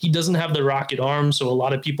 He doesn't have the rocket arm, so a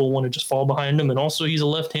lot of people want to just fall behind him. And also he's a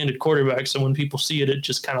left-handed quarterback, so when people see it, it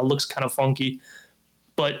just kind of looks kind of funky.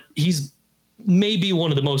 But he's maybe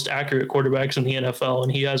one of the most accurate quarterbacks in the NFL,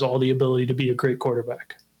 and he has all the ability to be a great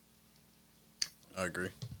quarterback. I agree.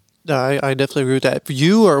 I definitely agree with that.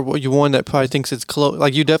 You are you one that probably thinks it's close.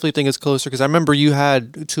 Like you definitely think it's closer because I remember you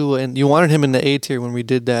had Tua and you wanted him in the A tier when we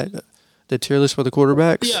did that, the tier list for the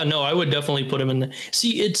quarterbacks. Yeah, no, I would definitely put him in the.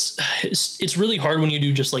 See, it's really hard when you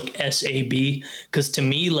do just like SAB, because to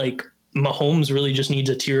me, like, Mahomes really just needs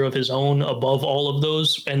a tier of his own above all of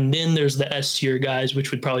those, and then there's the S tier guys,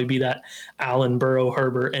 which would probably be that Allen, Burrow,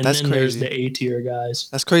 Herbert, and That's then crazy. there's the A tier guys.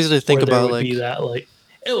 That's crazy to think where there about. would Like be that like.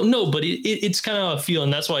 Oh, no, but it's kind of a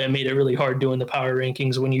feeling. That's why I made it really hard doing the power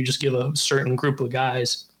rankings when you just give a certain group of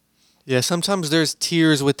guys. yeah, sometimes there's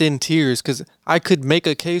tiers within tiers because I could make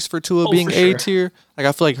a case for Tua being for A sure. tier. Like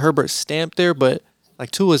I feel like Herbert's stamped there, but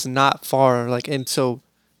like Tua's not far. Like and so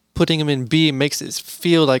putting him in B makes it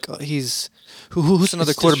feel like he's who's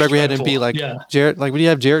another It's quarterback we had in B? disrespectful. Like Yeah. Jared. Like we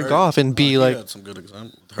have Jared Goff in B. He Like had some good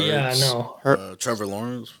examples. Yeah, Hurts, no. Trevor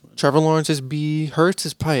Lawrence. Trevor Lawrence is B. Hurts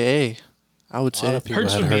is probably A. I would A lot say. of people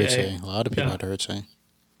Hurts had would be Hurts. A. A lot of people Yeah. had Hurts.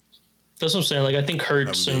 That's what I'm saying. Like, I think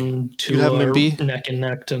Hurts Have him and You have him Tua in are B? neck and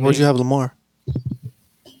neck to me. Where'd you have Lamar?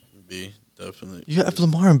 B, definitely. You have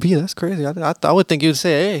Lamar in B. That's crazy. I would think you'd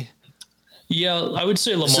say A. Yeah, I would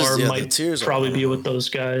say Lamar just- yeah, the might tiers are probably be wrong. with those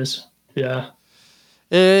guys. Yeah.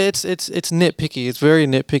 It's nitpicky. It's very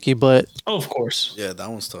nitpicky, but Oh, of course. Yeah, that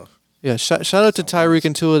one's tough. yeah. Shout out to Tyreek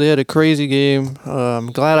and Tua. They had a crazy game.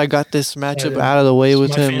 I'm glad I got this matchup Yeah, out of the way It's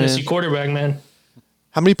with my him. fantasy Man, quarterback, man.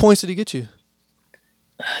 how many points did he get you?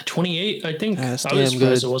 28, I think. That's I was damn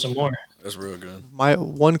surprised good. it wasn't more. That's real good. My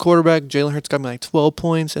one quarterback, Jalen Hurts, got me like 12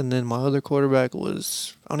 points, and then my other quarterback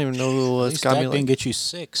was, I don't even know who it At was, least got me Dak like, didn't get you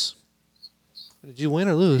 6. did you win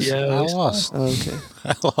or lose? Yeah, I lost. Oh, okay.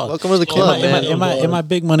 I lost. Welcome to the club, man. In my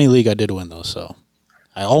big money league, I did win though. So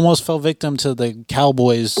I almost fell victim to the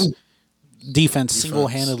Cowboys defense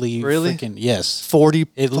single-handedly. Really? Freaking yes. 40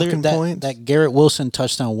 It literally fucking points? that Garrett Wilson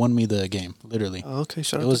touchdown won me the game. Literally, Oh, okay,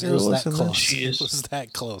 shout it out was to it Garrett was that Wilson, man. close. It was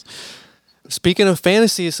that close. Speaking of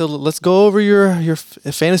fantasy, so let's go over your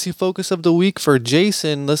fantasy focus of the week for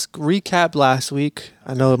Jason. Let's recap last week.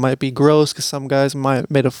 I know it might be gross because some guys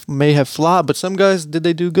may have flopped, but some guys, did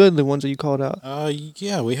they do good? The ones that you called out.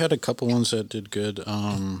 Yeah, we had a couple ones that did good.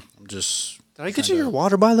 I'm just. Did I get you your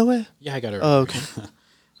water, by the way? Yeah, I got it. Oh, okay.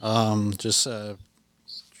 Just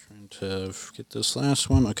trying to get this last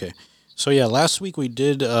one. Okay, so yeah, last week we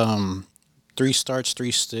did 3 starts,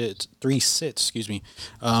 3 sits. Excuse me.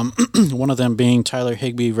 One of them being Tyler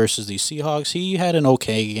Higbee versus the Seahawks. He had an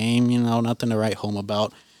okay game, nothing to write home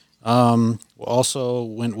about. We also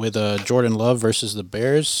went with Jordan Love versus the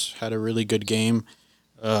Bears. Had a really good game.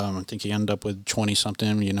 I think he ended up with 20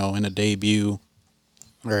 something, in a debut,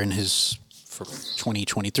 or in his for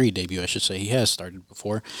 2023 debut, I should say. He has started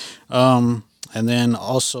before. And then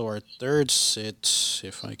also our third sit,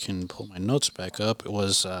 if I can pull my notes back up, it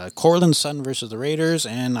was Cortland Sutton versus the Raiders,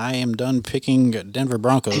 and I am done picking Denver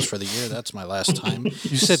Broncos for the year. That's my last time.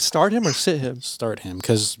 You said start him or sit him? Start him,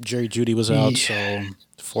 because Jerry Jeudy was out, so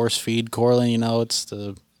force feed Cortland, it's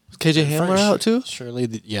the... KJ Hamler out too? Surely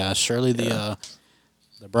the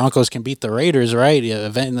Broncos can beat the Raiders, right? Yeah,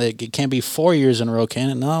 it can't be 4 years in a row,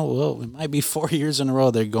 can it? No, well, it might be 4 years in a row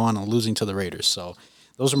they're going and losing to the Raiders, so...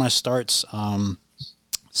 Those are my starts.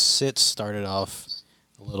 Sits started off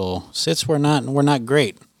a little. Sits were not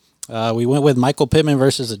great. We went with Michael Pittman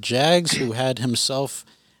versus the Jags, who had himself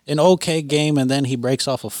an okay game, and then he breaks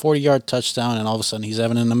off a 40-yard touchdown, and all of a sudden he's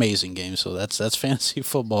having an amazing game. So that's fantasy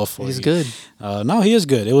football for you. He's good. No, he is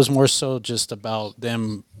good. It was more so just about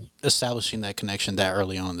them establishing that connection that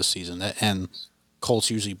early on in the season. And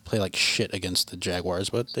Colts usually play like shit against the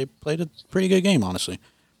Jaguars, but they played a pretty good game, honestly.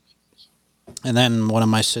 And then one of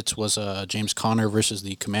my sits was James Conner versus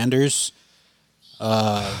the Commanders.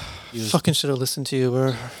 Fucking should have listened to you,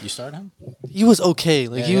 bro. You started him? He was okay.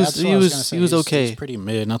 Like he was okay. He's pretty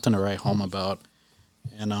mid, nothing to write home about.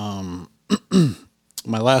 And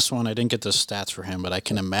my last one, I didn't get the stats for him, but I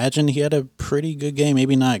can imagine he had a pretty good game.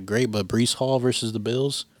 Maybe not great, but Breece Hall versus the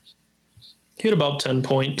Bills. He had about 10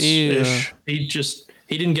 points ish.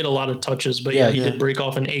 He didn't get a lot of touches, but he did break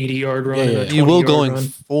off an 80-yard run. Yeah. He will going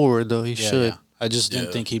forward, though. He should. Yeah. I just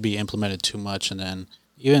didn't think he'd be implemented too much. And then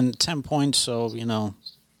even 10 points, so, I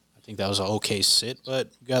think that was an okay sit. But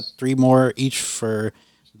we got 3 more each for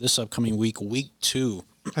this upcoming week 2.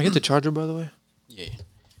 I get the charger, by the way.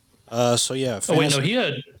 Yeah. So, yeah. Oh, wait, no, he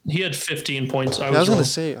had 15 points. I was going wrong. to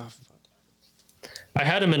say... I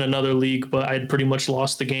had him in another league, but I had pretty much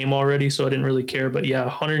lost the game already, so I didn't really care. But yeah,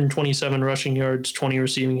 127 rushing yards, 20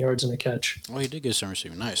 receiving yards, and a catch. Oh, he did get some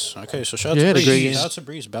receiving. Nice. Okay, so shout out to Breeze. Shout out to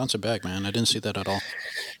Breeze. Bounce it back, man. I didn't see that at all.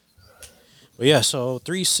 But yeah, so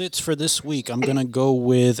 3 sits for this week. I'm going to go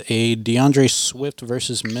with a DeAndre Swift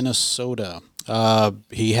versus Minnesota.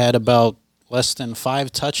 He had about less than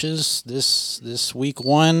 5 touches this week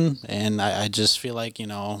 1, and I just feel like,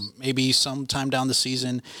 maybe sometime down the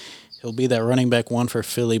season he'll be that running back 1 for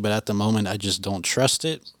Philly, but at the moment I just don't trust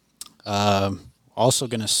it. Also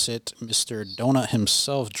going to sit Mr. Donut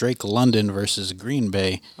himself, Drake London versus Green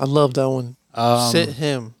Bay. I love that one. Sit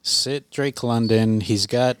him. Sit Drake London.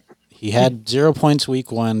 He had 0 points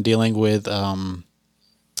week 1 dealing with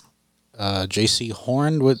J.C.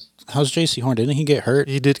 Horn. How's J.C. Horn? Didn't he get hurt?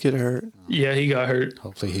 He did get hurt. Yeah, he got hurt.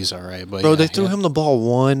 Hopefully he's all right. But bro, they threw him the ball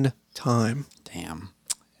 1 time. Damn.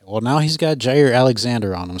 Well, now he's got Jair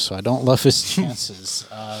Alexander on him, so I don't love his chances.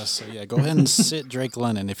 So, yeah, go ahead and sit Drake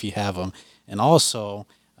London if you have him. And also,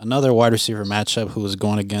 another wide receiver matchup who is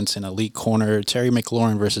going against an elite corner, Terry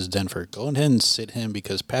McLaurin versus Denver. Go ahead and sit him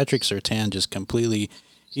because Patrick Surtain just completely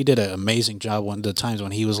 – he did an amazing job the times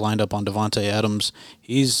when he was lined up on Devontae Adams.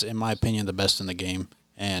 He's, in my opinion, the best in the game,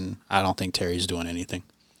 and I don't think Terry's doing anything.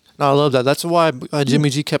 No, I love that. That's why Jimmy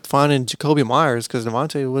G kept finding Jacoby Myers because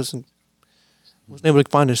Devontae wasn't able to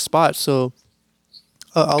find his spot. So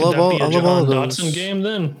I love all of those. Dotson game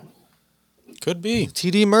then. Could be.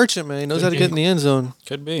 TD Merchant, man. He knows how to get in the end zone.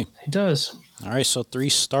 Could be. He does. All right, so 3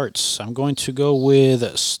 starts. I'm going to go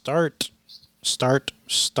with start.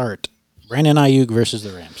 Brandon Ayuk versus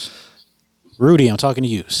the Rams. Rudy, I'm talking to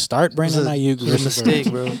you. Start Brandon Ayuk versus the Rams.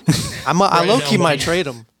 Bro. I low-key might trade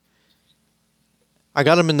him. I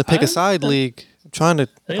got him in the pick-a-side league. I'm think trying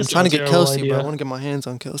it's to not a get terrible Kelsey, but I idea. want to get my hands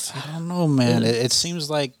on Kelsey. I don't know, man. It seems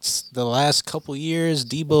like the last couple years,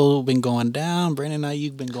 Debo been going down. Brandon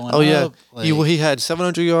Ayuk been going up. Oh yeah, Like, he had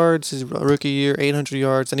 700 yards his rookie year, 800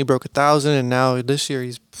 yards, then he broke 1,000, and now this year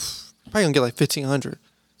he's probably gonna get like 1,500.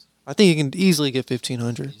 I think he can easily get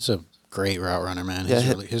 1,500. he's a great route runner, man. Yeah,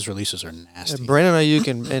 His releases are nasty. Brandon Ayuk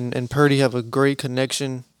and Purdy have a great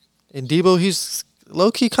connection, and Debo, he's low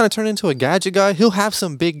key kind of turned into a gadget guy. He'll have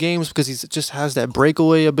some big games because he just has that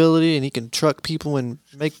breakaway ability and he can truck people and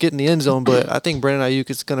get in the end zone. But I think Brandon Ayuk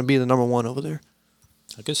is gonna be the number one over there.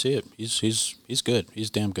 I can see it. He's good. He's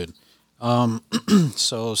damn good.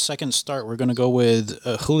 So second start, we're gonna go with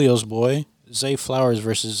Julio's boy, Zay Flowers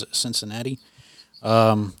versus Cincinnati.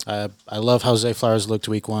 I love how Zay Flowers looked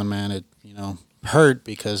week one, man. It hurt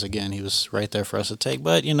because again he was right there for us to take,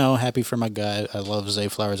 but happy for my guy. I love Zay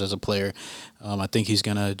Flowers as a player. I think he's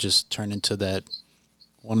gonna just turn into that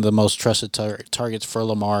one of the most trusted targets for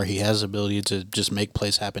Lamar. He has the ability to just make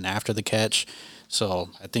plays happen after the catch, so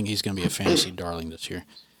I think he's gonna be a fantasy darling this year.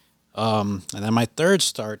 And then my third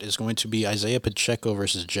start is going to be Isaiah Pacheco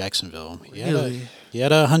versus Jacksonville. He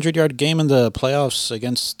had a 100-yard game in the playoffs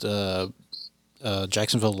against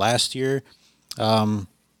Jacksonville last year.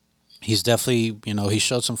 He's definitely, he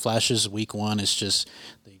showed some flashes week one. It's just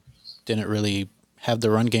they didn't really have the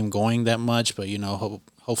run game going that much. But,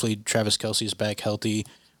 hopefully Travis Kelce's back healthy,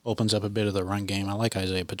 opens up a bit of the run game. I like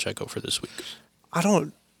Isaiah Pacheco for this week.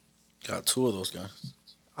 Got two of those guys.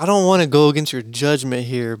 I don't want to go against your judgment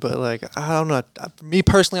here, but I don't know. Me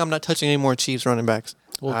personally, I'm not touching any more Chiefs running backs.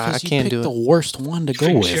 Well, I because you can't picked do the it. worst one to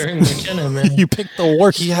go with. Jerry McKinnon, man. You picked the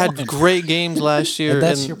worst. He had one. great games last year. And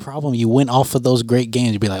that's and your problem. You went off of those great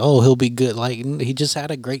games. You'd be like, oh, he'll be good. Like, he just had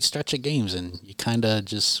a great stretch of games, and you kind of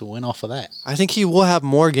just went off of that. I think he will have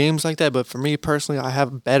more games like that, but for me personally, I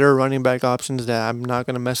have better running back options that I'm not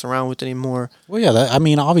going to mess around with anymore. Well, yeah,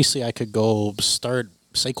 obviously I could go start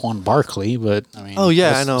Saquon Barkley, but, Oh, yeah,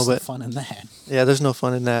 what's- I know, what's the but fun in that? Yeah, there's no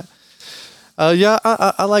fun in that.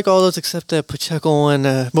 I like all those except that Pacheco one.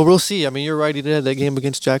 But we'll see. I mean, you're right. He did have that game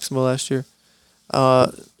against Jacksonville last year.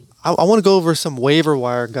 I want to go over some waiver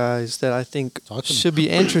wire guys that I think Talk to me. should be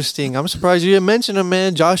interesting. I'm surprised you didn't mention him,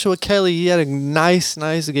 man. Joshua Kelly, he had a nice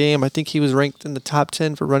game. I think he was ranked in the top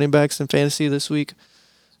 10 for running backs in fantasy this week.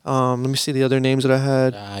 Let me see the other names that I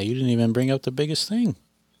had. You didn't even bring up the biggest thing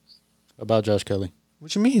about Josh Kelly.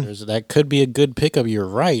 What you mean? That could be a good pickup. You're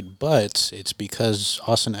right, but it's because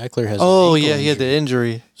Austin Eckler has. Oh, an ankle yeah, he had the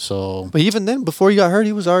injury. So, But even then, before he got hurt,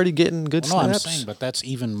 he was already getting good no, I'm snaps. saying, but that's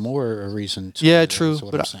even more a reason. To Yeah, that's true.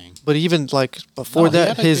 what I'm saying. But even before No, he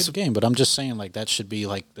that, had a good game. But I'm just saying, that should be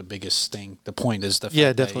the biggest thing. The point is the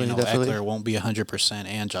fact definitely, that definitely. Eckler won't be 100%,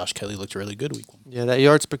 and Josh Kelly looked really good week one. Yeah, that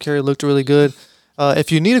yards per carry looked really good.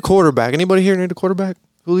 If you need a quarterback, anybody here need a quarterback?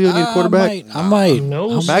 Julio need a quarterback? I might.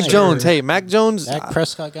 No, I Mac might. Jones. Hey, Mac Jones. Dak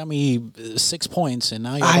Prescott got me 6 points, and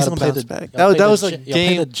now you he's got to gonna play bounce the. back. y'all That play was the a Jet- y'all play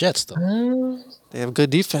game- the Jets though. They have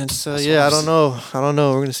good defense. That's Yeah, I what I'm don't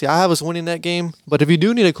know. We're gonna see. I have us winning that game. But if you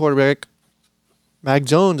do need a quarterback, Mac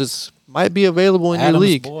Jones might be available in your Adams,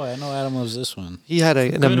 league. boy, I know Adam loves this one. He had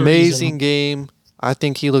an Good amazing reason. game. I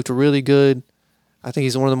think he looked really good. I think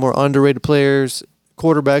he's one of the more underrated players,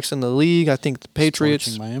 quarterbacks in the league. I think the Patriots.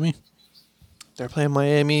 Scorching Miami. They're playing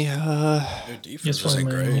Miami. Their defense Yes, isn't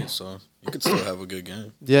Miami. great, so you could still have a good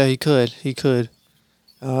game. Yeah, he could.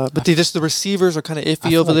 But the receivers are kind of I iffy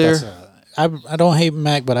feel over like there. I don't hate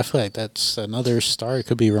Mac, but I feel like that's another star. It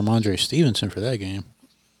could be Ramondre Stevenson for that game.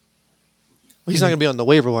 He's not gonna be on the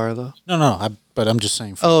waiver wire though. No, but I'm just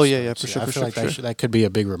saying. Oh, the yeah, starts. for sure, I for feel sure, like for that, sure. that could be a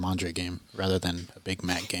big Ramondre game rather than a big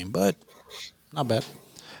Mac game, but not bad.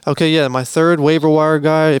 Okay, yeah, my third waiver wire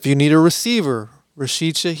guy. If you need a receiver,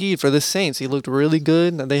 Rashid Shaheed for the Saints. He looked really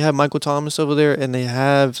good. They have Michael Thomas over there, and they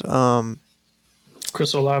have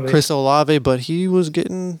Chris Olave. Chris Olave, but he was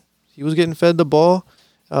getting fed the ball.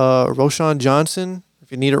 Roshan Johnson.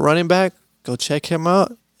 If you need a running back, go check him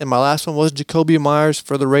out. And my last one was Jacoby Myers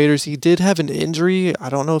for the Raiders. He did have an injury. I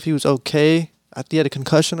don't know if he was okay. I think he had a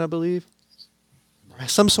concussion, I believe.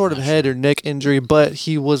 Some sort of head or neck injury, but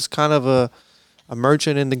he was kind of a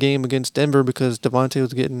merchant in the game against Denver because Devontae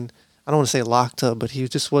was getting, I don't want to say locked up, but he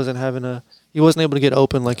just wasn't he wasn't able to get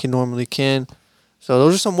open like he normally can. So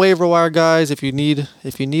those are some waiver wire guys. If you need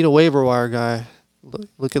a waiver wire guy,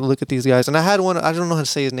 look at these guys. And I had one. I don't know how to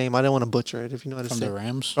say his name. I didn't want to butcher it. If you know how to From say the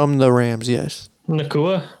Rams, from the Rams, yes,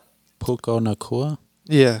 Nakua. Puka Nakua.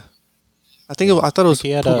 yeah. I thought it was He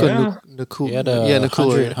had Puka a- Nakua. He had Yeah, 100,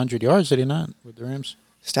 Nakua. 100 yards, did he not, with the Rams?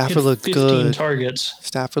 Stafford Hit looked 15 good. targets.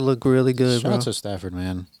 Stafford looked really good, Shout bro. out to Stafford,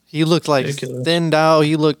 man. He looked like Ridiculous. thinned out.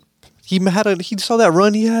 He saw that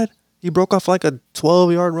run he had. He broke off like a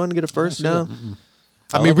 12-yard run to get a first down.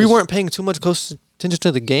 I mean, we weren't paying too much close attention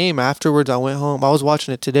to the game. Afterwards, I went home. I was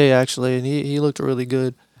watching it today, actually, and he looked really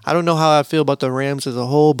good. I don't know how I feel about the Rams as a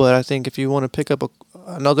whole, but I think if you want to pick up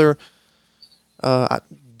another,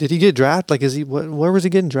 did he get drafted? Like, is he? Where was he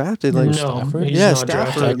getting drafted? Like, No, Stafford? he's Yeah, not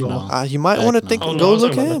Stafford. drafted. You might want to think Oh, and no, go I was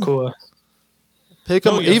look talking at about him. Nakua. Pick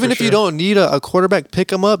him, Oh, yeah, even for if you sure. don't need a quarterback,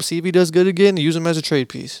 pick him up. See if he does good again. Use him as a trade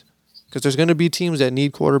piece, because there's going to be teams that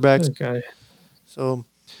need quarterbacks. Okay. So,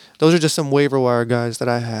 those are just some waiver wire guys that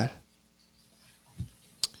I had.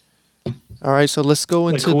 All right, so let's go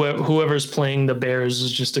Like into whoever's playing the Bears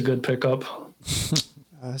is just a good pickup.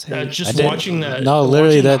 Just did- watching that. No,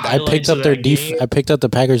 literally, watching the that I picked highlights up of their that game- I picked up the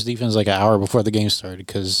Packers defense like an hour before the game started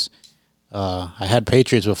because I had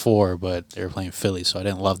Patriots before, but they were playing Philly, so I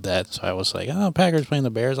didn't love that. So I was like, "Oh, Packers playing the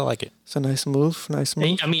Bears, I like it." It's a nice move. Nice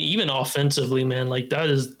move. I mean, even offensively, man, like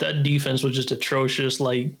that defense was just atrocious.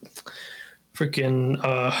 Like, freaking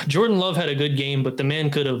Jordan Love had a good game, but the man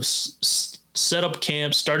could have set up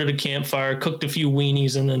camp, started a campfire, cooked a few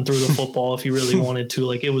weenies, and then threw the football if he really wanted to.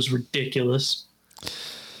 Like, it was ridiculous.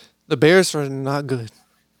 The Bears are not good,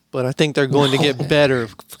 but I think they're going to get better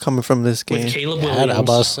coming from this game. With Caleb I'm Williams.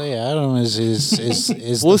 about to say, I don't know.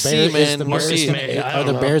 Is We'll the see, Bears, man. Is the We'll Bears see. gonna- May. I are don't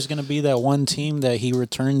the know. Bears going to be that one team that he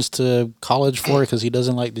returns to college for because he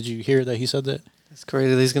doesn't like? Did you hear that he said that? It's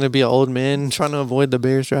crazy. He's going to be an old man trying to avoid the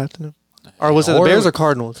Bears drafting him. Or was it the Or- Bears or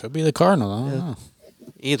Cardinals? Could be the Cardinals. I don't know.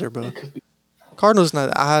 Either, bro. Cardinals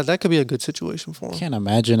not. That could be a good situation for him. Can't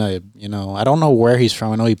imagine I don't know where he's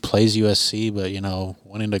from. I know he plays USC, but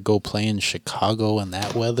wanting to go play in Chicago in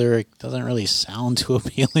that weather, it doesn't really sound too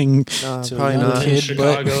appealing Nah, to a probably young not. in kid.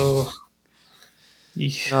 Chicago.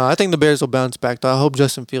 No, I think the Bears will bounce back. Though I hope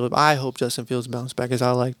Justin Fields bounce back, because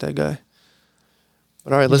I like that guy.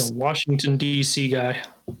 But all right, He's let's. a Washington, D.C. guy.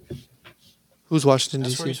 Who's Washington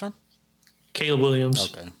That's where he's D.C.? from. Caleb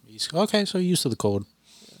Williams. Okay, so used to the cold.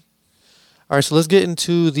 All right, so let's get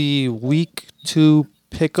into the week 2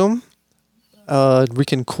 pick'em. We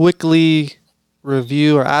can quickly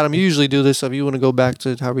review, or Adam, you usually do this, so if you want to go back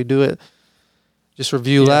to how we do it, just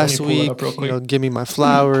review Yeah, let last me pull it week, up real quick. give me my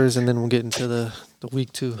flowers, and then we'll get into the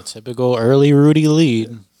week 2. The typical early Rudy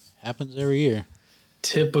lead happens every year.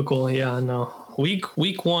 Typical, yeah, no. Week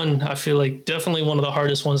 1, I feel like definitely one of the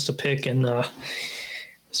hardest ones to pick, and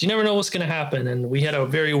so you never know what's going to happen. And we had a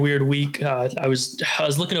very weird week. I was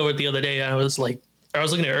looking over it the other day, and I was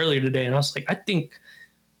looking at it earlier today, and I was like, I think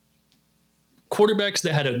quarterbacks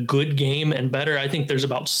that had a good game and better, I think there's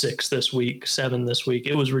about 7 this week.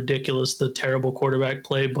 It was ridiculous, the terrible quarterback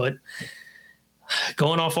play, but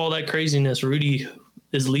going off all that craziness, Rudy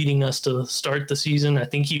is leading us to start the season. I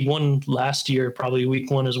think he won last year, probably week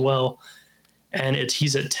 1 as well. And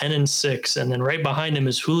he's at 10-6. And then right behind him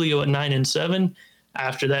is Julio at 9-7.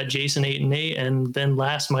 After that, Jason 8-8. And then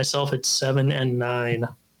last, myself at 7-9.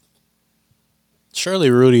 Surely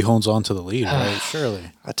Rudy holds on to the lead, right?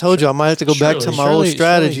 Surely. I told you I might have to go back to my old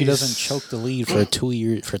strategy. He doesn't choke the lead for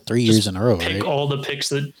 3 years in a row, Pick right? all the picks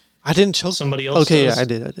that I didn't choke somebody else Okay, does. yeah, I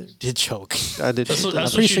did. Did choke. I did. That's I'm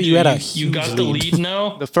what pretty sure do. you had a You got huge the lead. lead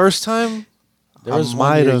now. The first time, There was I one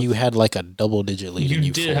might year have. you had like a double-digit lead. and You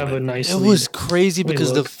you did have a folded. nice It lead. was crazy Let me because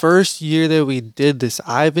the look. first year that we did this,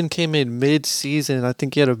 Ivan came in mid-season, and I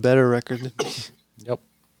think he had a better record than me. Yep.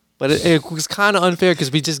 But it was kind of unfair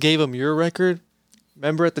because we just gave him your record.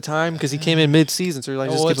 Remember at the time? Because he came in mid-season, so you're like,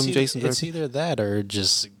 just give him Jason's It's record. either that or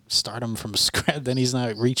just start him from scratch. Then he's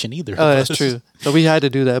not reaching either. Oh, of that's us. true. So we had to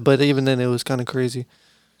do that, but even then, it was kind of crazy.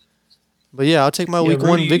 But yeah, I'll take my Yeah, week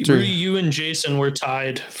 1 victory. Rudy, you and Jason were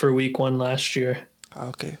tied for week 1 last year.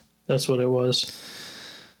 Okay. That's what it was.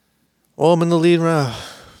 Well, I'm in the lead round.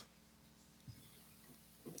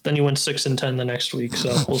 Then you went 6-10 the next week,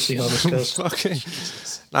 so we'll see how this goes. Okay.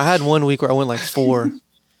 I had 1 week where I went like 4.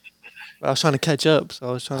 But I was trying to catch up, so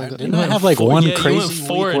I was trying to go. Didn't I went have like four- one yeah, you went crazy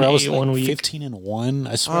 4 week and where I was 8 like one week. 15-1?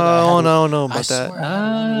 I swear. Oh, I no, about I that. swear I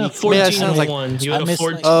had one week 14 Yeah, it sounds like- 1. You I had a missed,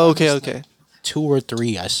 14. like, Oh, I okay, missed, okay. like, 2 or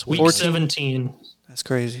 3. I swear. Week 14. 17, That's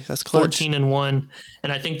crazy. That's clutch. 14-1.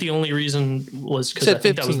 And I think the only reason was because Said I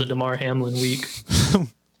think that was 15. the DeMar Hamlin week.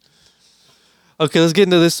 Okay, let's get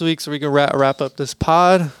into this week so we can wrap up this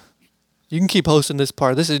pod. You can keep hosting this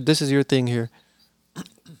part. This is your thing here.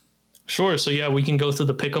 Sure. So, yeah, we can go through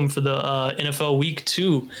the pick 'em for the NFL Week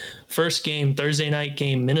 2. First game, Thursday night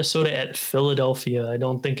game, Minnesota at Philadelphia. I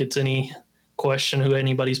don't think it's any question who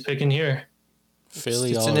anybody's picking here. Philly.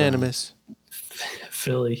 It's all around. unanimous.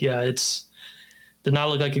 Philly. Yeah, did not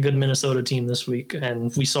look like a good Minnesota team this week.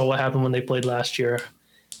 And we saw what happened when they played last year.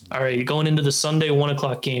 All right, going into the Sunday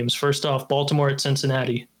 1:00 games. First off, Baltimore at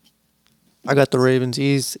Cincinnati. I got the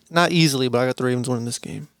Ravens. Not easily, but I got the Ravens winning this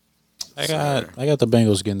game. I got the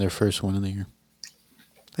Bengals getting their first win of the year.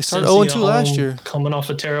 They started 0-2 last year. Coming off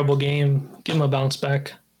a terrible game. Give them a bounce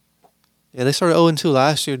back. Yeah, they started 0-2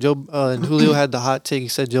 last year. And Julio had the hot take. He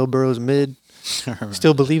said Joe Burrow's mid.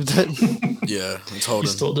 Still believe that? Yeah, it's holding.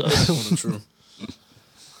 He still does. Holding true.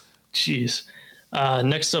 Jeez.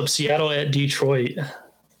 Next up, Seattle at Detroit.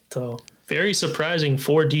 So very surprising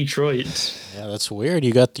for Detroit. Yeah, that's weird.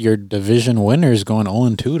 You got your division winners going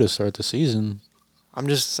 0-2 to start the season. I'm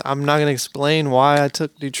not going to explain why I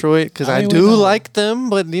took Detroit because I do like them,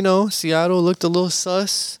 but, Seattle looked a little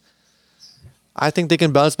sus. I think they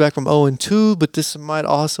can bounce back from 0-2, but this might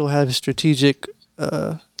also have strategic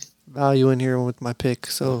value in here with my pick.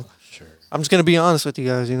 So sure. I'm just going to be honest with you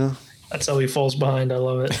guys, That's how he falls behind. I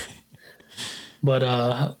love it. But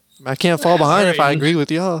I can't fall behind if I agree with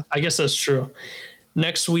y'all. I guess that's true.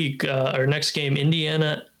 Next week, or next game,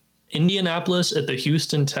 Indianapolis at the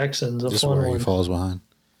Houston Texans. This is where he falls behind.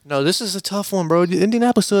 No, this is a tough one, bro.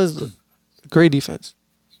 Indianapolis has a great defense.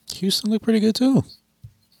 Houston looked pretty good too.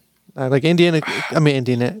 Like Indiana.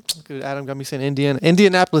 Adam got me saying Indiana.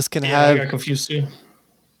 Indianapolis can have. I got confused too.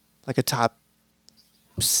 Like a top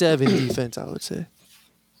 7 defense, I would say.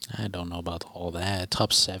 I don't know about all that.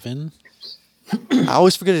 Top 7. I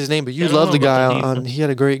always forget his name, but you love the guy. He had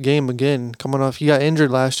a great game again. Coming off, he got injured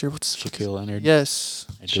last year. Shaquille Leonard. Yes,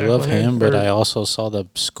 I do love him, but I also saw the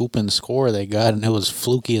scoop and score they got, and it was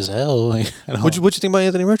fluky as hell. What you think about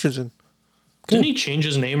Anthony Richardson? Didn't he change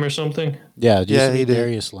his name or something? Yeah, he did.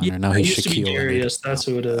 Darius Leonard. Yeah, now he's used to be Shaquille Darius. Leonard. That's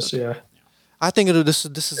who it is. Yeah. I think this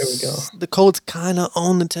is the Colts kind of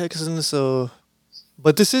own the Texans, so.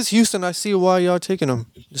 But this is Houston. I see why y'all taking them.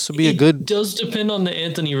 This will be a good. It does depend on the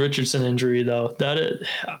Anthony Richardson injury, though.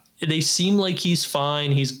 They seem like he's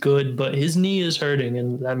fine, he's good, but his knee is hurting.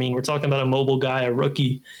 And I mean, we're talking about a mobile guy, a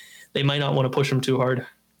rookie. They might not want to push him too hard.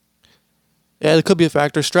 Yeah, it could be a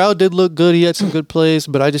factor. Stroud did look good. He had some good plays,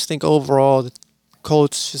 but I just think overall the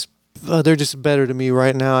Colts they're just better to me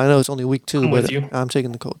right now. I know it's only week 2, but I'm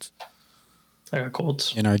taking the Colts. I got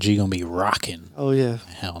Colts. NRG gonna be rocking. Oh yeah.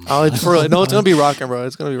 Hell no. Oh, it's gonna be rocking, bro.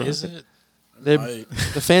 It's gonna be rocking. Is it?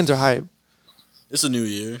 The fans are hype. It's a new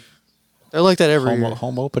year. They're like that every year.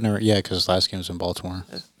 Home opener, yeah, because last game was in Baltimore.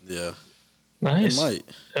 Yeah. Nice. It might.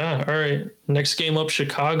 Yeah. All right. Next game up,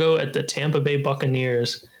 Chicago at the Tampa Bay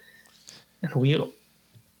Buccaneers, and we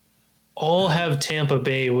all have Tampa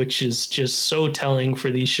Bay, which is just so telling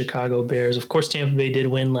for these Chicago Bears. Of course, Tampa Bay did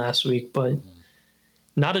win last week, but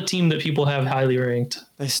not a team that people have highly ranked.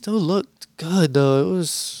 They still looked good, though.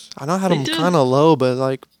 I know I had them kind of low, but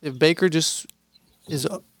like if Baker just is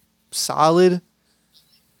solid,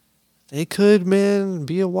 they could,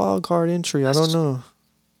 be a wild card entry. I don't know.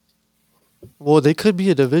 Well, they could be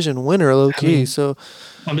a division winner, low key. So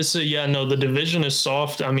I'm just saying, the division is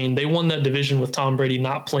soft. I mean, they won that division with Tom Brady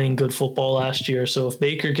not playing good football last year. So if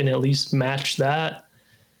Baker can at least match that,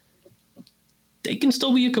 they can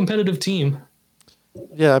still be a competitive team.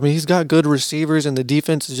 Yeah, I mean, he's got good receivers, and the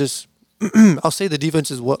defense is just. I'll say the defense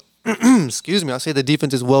is excuse me. I'll say the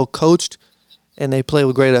defense is well coached, and they play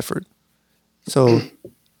with great effort. So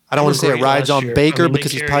I don't want to say it rides on Baker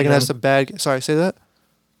because he's probably gonna have some bad. Sorry, say that.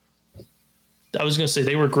 I was gonna say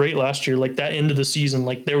they were great last year. Like that end of the season,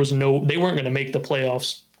 like they weren't gonna make the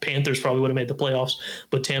playoffs. Panthers probably would have made the playoffs,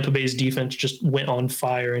 but Tampa Bay's defense just went on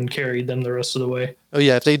fire and carried them the rest of the way. Oh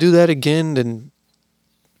yeah, if they do that again, then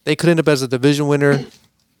they could end up as a division winner.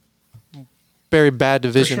 Very bad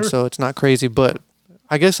division, so it's not crazy. But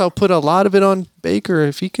I guess I'll put a lot of it on Baker.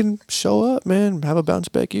 If he can show up, man, have a bounce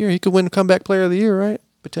back year, he could win comeback player of the year, right?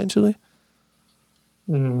 Potentially.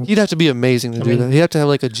 He'd have to be amazing to do that. He'd have to have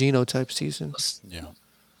like a Geno type season. Yeah.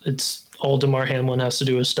 It's all DeMar Hamlin has to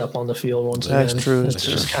do is step on the field once again. That's true. It's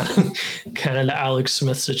just kind of the Alex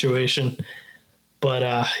Smith situation. But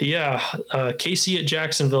KC at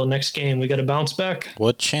Jacksonville next game. We got to bounce back.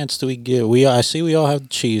 What chance do we give? I see we all have the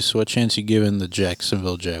Chiefs. What chance you giving the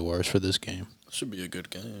Jacksonville Jaguars for this game? Should be a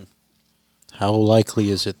good game. How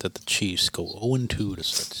likely is it that the Chiefs go 0-2 to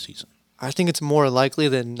start the season? I think it's more likely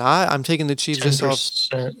than not. I'm taking the Chiefs 10%.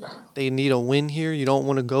 just off. They need a win here. You don't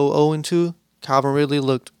want to go 0-2. Calvin Ridley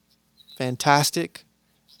looked fantastic.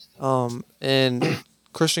 And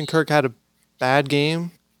Christian Kirk had a bad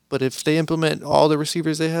game. But if they implement all the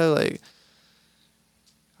receivers they have, like,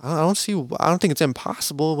 I don't think it's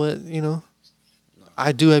impossible, but,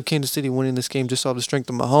 I do have Kansas City winning this game just off the strength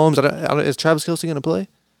of Mahomes. Is Travis Kelce going to play?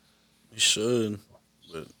 He should,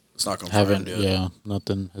 but it's not confirmed yet. Yeah,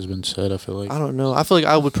 nothing has been said, I feel like. I don't know. I feel like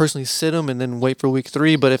I would personally sit him and then wait for week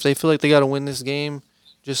 3, but if they feel like they got to win this game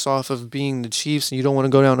just off of being the Chiefs and you don't want to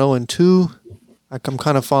go down 0-2, I'm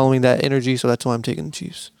kind of following that energy, so that's why I'm taking the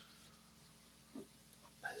Chiefs.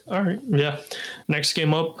 All right. Yeah. Next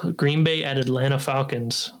game up, Green Bay at Atlanta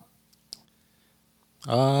Falcons.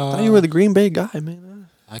 I thought you were the Green Bay guy, man.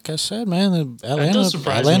 Like I said, man, does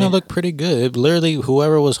surprise Atlanta me. looked pretty good. Literally,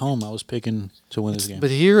 whoever was home, I was picking to win this game. But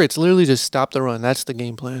here, it's literally just stop the run. That's the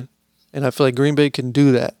game plan. And I feel like Green Bay can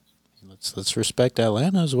do that. Let's respect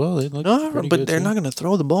Atlanta as well. They look No, pretty but good they're too. not going to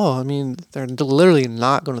throw the ball. I mean, they're literally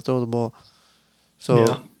not going to throw the ball. So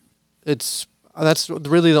Yeah. that's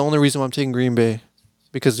really the only reason why I'm taking Green Bay,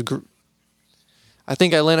 because I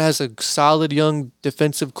think Atlanta has a solid young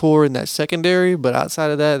defensive core in that secondary, but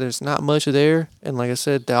outside of that, there's not much there. And like I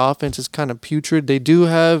said, the offense is kind of putrid. They do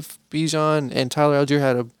have Bijan and Tyler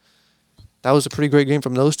Algier that was a pretty great game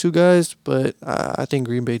from those two guys, but I think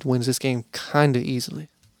Green Bay wins this game kind of easily.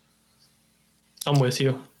 I'm with you.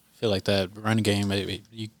 I feel like that run game,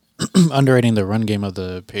 you underrating the run game of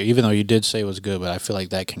the pair, even though you did say it was good, but I feel like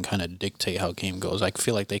that can kind of dictate how game goes. I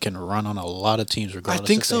feel like they can run on a lot of teams regardless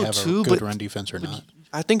think if so they have too, a good but- run defense or not.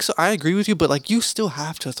 I think so. I agree with you, but like you still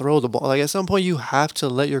have to throw the ball. Like at some point, you have to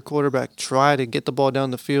let your quarterback try to get the ball down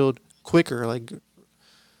the field quicker. Like,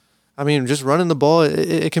 I mean, just running the ball,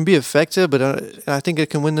 it can be effective, but I think it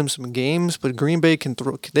can win them some games. But Green Bay can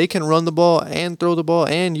throw. They can run the ball and throw the ball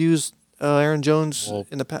and use Aaron Jones Well,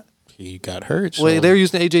 in the past. He got hurt. Well, so- they were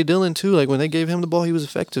using AJ Dillon too. Like when they gave him the ball, he was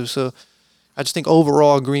effective. So I just think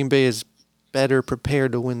overall, Green Bay is better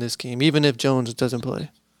prepared to win this game, even if Jones doesn't play.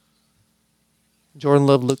 Jordan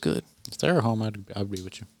Love looked good. If they're at home, I'd be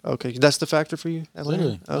with you. Okay, that's the factor for you. Atlanta?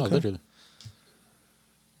 Literally. No, Okay. literally.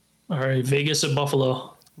 All right. Vegas at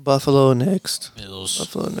Buffalo. Buffalo next. Bills.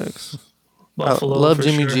 Buffalo next. Buffalo. I love for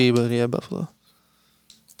Jimmy sure. G, but yeah, Buffalo.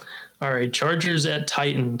 All right. Chargers at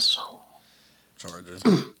Titans. Chargers.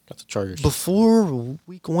 Got the Chargers. Before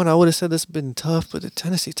week one, I would have said this has been tough, but the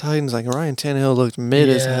Tennessee Titans, like Ryan Tannehill, looked mid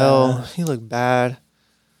as Yeah. hell. He looked bad.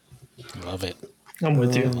 Love it. I'm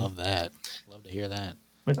with you. Love that. Love to hear that.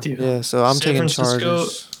 With you. Yeah, so I'm San taking Francisco-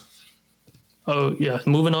 Chargers. Oh, yeah.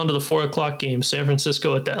 Moving on to the 4 o'clock game. San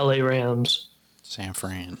Francisco at the LA Rams. San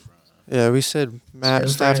Fran. Yeah, we said Matt San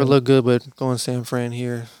Stafford Fran. looked good, but going San Fran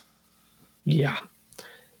here. Yeah.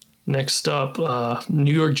 Next up,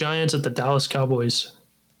 New York Giants at the Dallas Cowboys.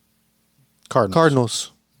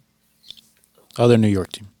 Cardinals. Other New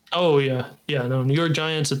York team. Oh, yeah. Yeah, no. New York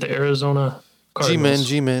Giants at the Arizona Cardinals.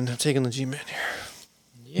 G-Men. I'm taking the G-Men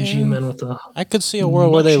here. G-Men with the I could see a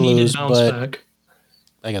world where they much-needed lose, bounce but back.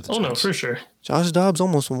 I got the Oh, no, Giants. for sure. Josh Dobbs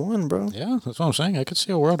almost won, bro. Yeah, that's what I'm saying. I could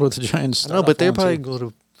see a world with the Giants. I know, but they're probably go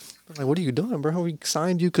to like, what are you doing, bro? We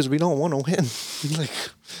signed you because we don't want to win. Like,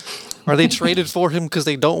 are they traded for him because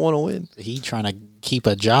they don't want to win? He trying to keep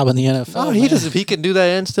a job in the NFL. No, he man. doesn't. He can do that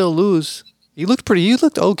and still lose. He looked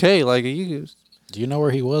okay. Like he Do you know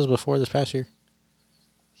where he was before this past year?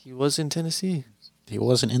 was in Tennessee. He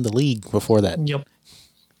wasn't in the league before that. Yep.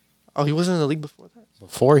 Oh, he wasn't in the league before that.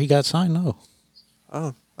 Before he got signed, no.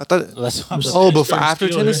 Oh, I thought. That's what I'm saying. Oh, Pittsburgh before after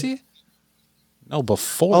Steelers. Tennessee. No,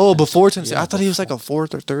 before. Oh, before Tennessee. Yeah, I thought he was like before. a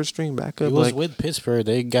fourth or third string backup. He was like, with Pittsburgh.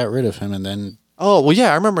 They got rid of him, and then oh well,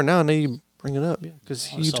 yeah, I remember now. And they bring it up, yeah,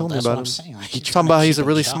 because you so told me that's about what him. I'm saying. Like, He's talking about he's a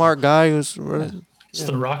really smart guy who's. It's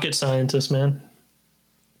the rocket scientist, man.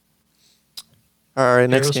 All right,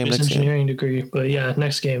 next Aerospace game. engineering degree. But yeah,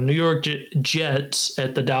 next game. New York Jets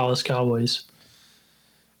at the Dallas Cowboys.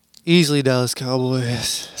 Easily Dallas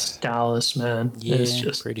Cowboys. It's Dallas, man. Yeah, It's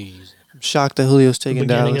just pretty easy. I'm shocked that Julio's the taking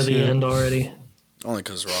beginning Dallas. of the here. end already. Only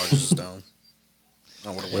because Rodgers is down. I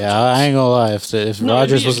would have Yeah, I ain't gonna lie. If No, it'd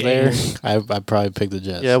Rodgers be a was there, game. I'd probably pick the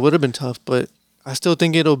Jets. Yeah, it would have been tough, but I still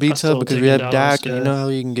think it'll be I tough still because take we have Dallas, Dak, and you yeah. know how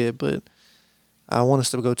you can get. But I want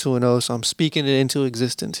us to go 2-0, so I'm speaking it into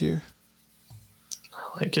existence here.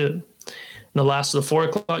 I like it. And the last of the 4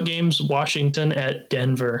 o'clock games, Washington at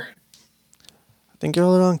Denver. I think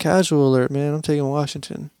y'all are on casual alert, man. I'm taking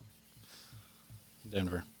Washington.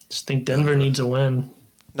 Denver. Just think Denver needs a win.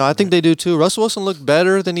 No, I think they do too. Russell Wilson looked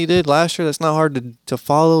better than he did last year. That's not hard to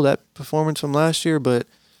follow that performance from last year, but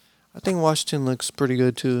I think Washington looks pretty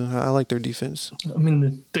good too. I like their defense. I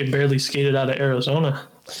mean, they barely skated out of Arizona.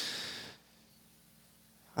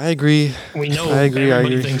 I agree. We know I agree.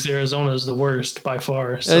 everybody thinks Arizona is the worst by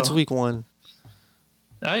far. So. It's week one.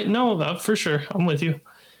 I know for sure. I'm with you.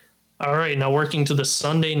 All right, now working to the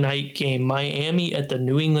Sunday night game, Miami at the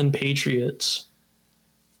New England Patriots.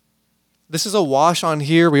 This is a wash on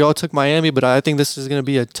here. We all took Miami, but I think this is going to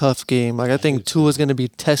be a tough game. Like I think Tua's going to be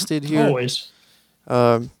tested here. Always.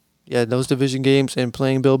 Yeah, those division games and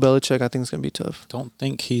playing Bill Belichick, I think it's going to be tough. Don't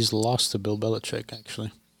think he's lost to Bill Belichick.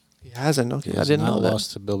 Actually, He hasn't. Okay, He I has didn't not know that.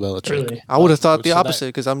 lost to Bill Belichick. Really? I would have thought the So that- opposite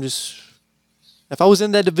because I'm just. If I was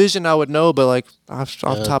in that division, I would know, but like off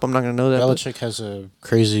top, I'm not gonna know that. Belichick has a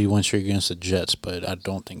crazy win streak against the Jets, but I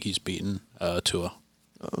don't think he's beaten Tua.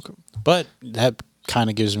 Okay. But that kind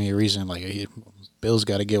of gives me a reason. Like Bill's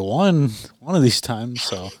got to get one of these times,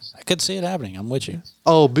 so I could see it happening. I'm with you.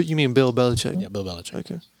 Oh, but you mean Bill Belichick? Yeah, Bill Belichick.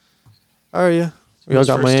 Okay. All right, yeah. We all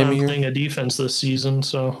got first Miami time here. playing a defense this season,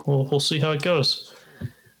 so we'll see how it goes.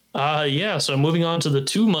 So moving on to the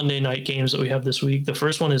 2 Monday night games that we have this week. The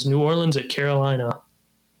first one is New Orleans at Carolina.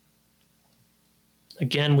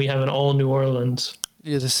 Again, we have an all New Orleans.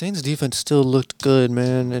 Yeah, the Saints defense still looked good,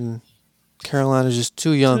 man, and Carolina's just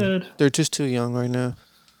too young. Good. They're just too young right now.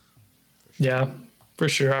 Yeah, for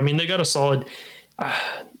sure. I mean, they got a solid.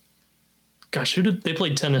 Who did they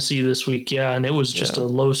played Tennessee this week? Yeah, and it was just a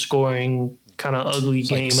low scoring, kind of ugly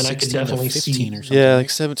game, and I could definitely see. Or something. Yeah, like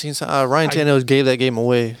 17. Ryan Tannehill gave that game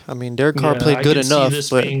away. I mean, Derek Carr played good enough, see this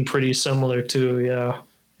but being pretty similar too. Yeah,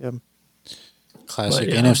 Classic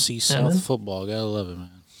But, yeah. NFC Yeah, South man. football. Gotta love it, man.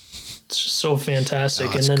 it's just so fantastic. Oh,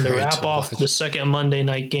 And it's then to great wrap to off watch. the second Monday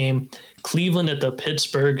night game, Cleveland at the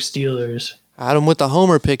Pittsburgh Steelers. Adam with the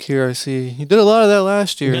homer pick here. I see he did a lot of that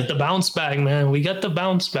last We year. got the bounce back, man. We got the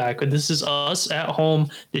bounce back. But this is us at home.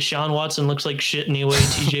 Deshaun Watson looks like shit anyway.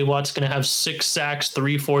 TJ Watt's going to have 6 sacks,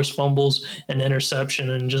 3 forced fumbles, an interception,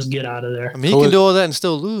 and just get out of there. I mean, he can do all that and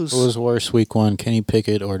still lose. Who was worse week 1, Kenny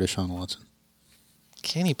Pickett or Deshaun Watson?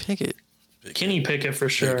 Kenny Pickett. Kenny Pickett for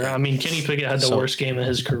sure. I mean, Kenny Pickett had the So- worst game of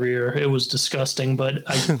his career. It was disgusting, but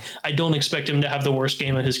I don't expect him to have the worst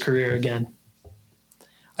game of his career again.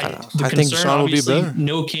 I think Deshaun will be obviously, better.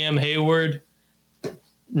 no Cam Hayward,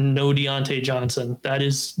 no Deontay Johnson. That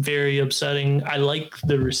is very upsetting. I like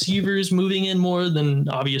the receivers moving in more than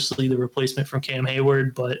obviously the replacement from Cam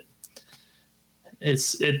Hayward, but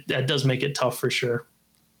that does make it tough for sure.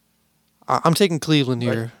 I'm taking Cleveland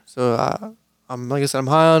here. So I'm like I said, I'm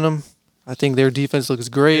high on them. I think their defense looks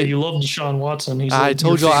Yeah, great. you love Deshaun Watson. He's I like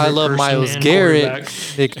told your y'all I favorite love person Myles and Garrett,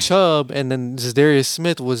 quarterback. Nick Chubb, and then Darius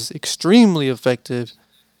Smith was extremely effective.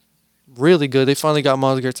 Really good. They finally got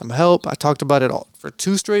Myles Garrett some help. I talked about it all for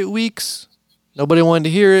 2 straight weeks. Nobody wanted to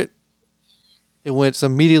hear it. It went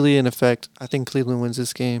immediately in effect. I think Cleveland wins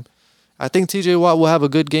this game. I think TJ Watt will have a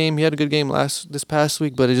good game. He had a good game this past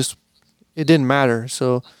week, but it didn't matter.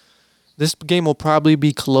 So this game will probably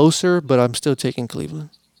be closer, but I'm still taking Cleveland.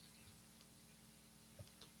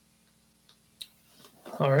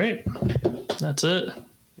 All right. That's it.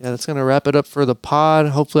 Yeah, that's gonna wrap it up for the pod.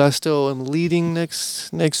 Hopefully, I still am leading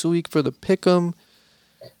next week for the pick'em.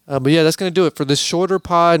 But yeah, that's gonna do it for this shorter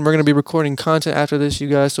pod. And we're gonna be recording content after this, you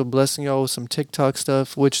guys. So blessing y'all with some TikTok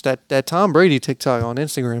stuff. Which that Tom Brady TikTok on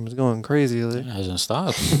Instagram is going crazy. It hasn't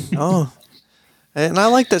stopped. Oh, and I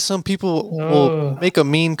like that some people will make a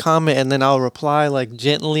mean comment and then I'll reply like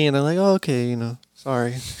gently, and they're like, "Oh, okay,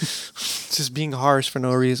 sorry," just being harsh for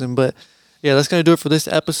no reason. But yeah, that's gonna do it for this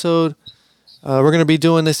episode. We're going to be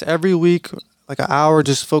doing this every week, like an hour,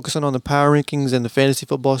 just focusing on the power rankings and the fantasy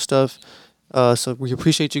football stuff. So we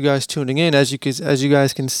appreciate you guys tuning in. As you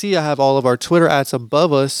guys can see, I have all of our Twitter @s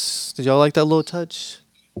above us. Did y'all like that little touch?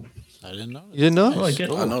 I didn't know. You didn't know? I like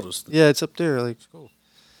it. I noticed. Yeah, it's up there. Like,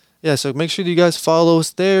 yeah, so make sure that you guys follow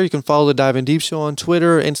us there. You can follow the Dive in Deep Show on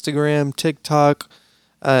Twitter, Instagram, TikTok.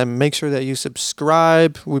 Make sure that you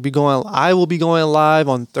subscribe. I will be going live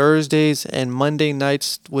on Thursdays and Monday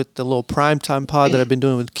nights with the little primetime pod that I've been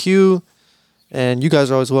doing with Q. And you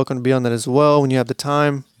guys are always welcome to be on that as well when you have the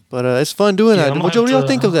time. But it's fun doing Yeah, that. I'm What gonna do y'all have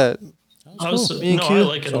think to- of that? I was, Me and no, Q? I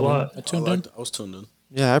like it a lot. I tuned in. I was tuned in.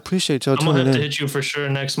 Yeah, I appreciate y'all I'm gonna tuning have to in. hit you for sure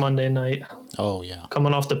next Monday night. Oh yeah.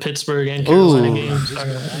 Coming off the Pittsburgh and Carolina Ooh. games,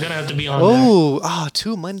 I'm gonna have to be on there.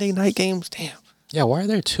 2 Monday night games. Damn, Yeah, why are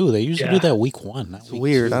there 2? They usually Yeah. do that week 1. Not it's week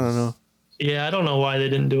weird. 2. I don't know. Yeah, I don't know why they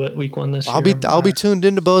didn't do it week 1 this I'll year. be tuned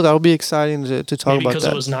into both. That'll be exciting to talk Maybe about because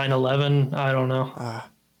that. it was 9/11. I don't know.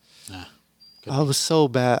 I was so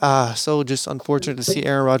bad. So just unfortunate to see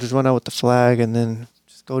Aaron Rodgers run out with the flag and then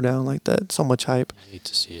just go down like that. So much hype. I hate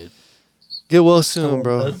to see it. Get well I soon, love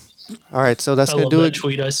bro. that. All right, so that's I gonna love do that it.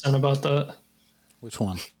 tweet I sent about that. Which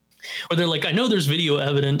one? Or they're like, I know there's video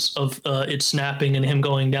evidence of it snapping and him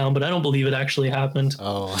going down, but I don't believe it actually happened.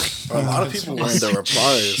 Oh, Bro, a lot of people were in their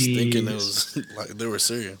replies thinking it Jeez. was like they were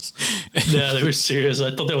serious. Yeah, they were serious.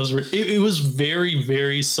 I thought that was it was very,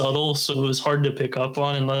 very subtle, so it was hard to pick up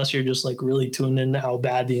on unless you're just like really tuned into how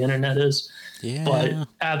bad the internet is. yeah. But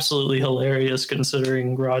absolutely hilarious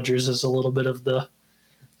considering Rogers is a little bit of the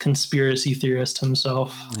conspiracy theorist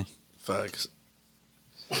himself. Facts.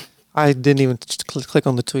 I didn't even click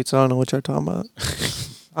on the tweet, so I don't know what you're talking about.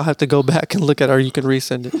 I'll have to go back and look at it, or you can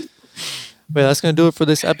resend it. But that's gonna do it for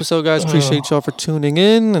this episode, guys. Appreciate y'all for tuning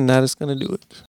in, and that is gonna do it.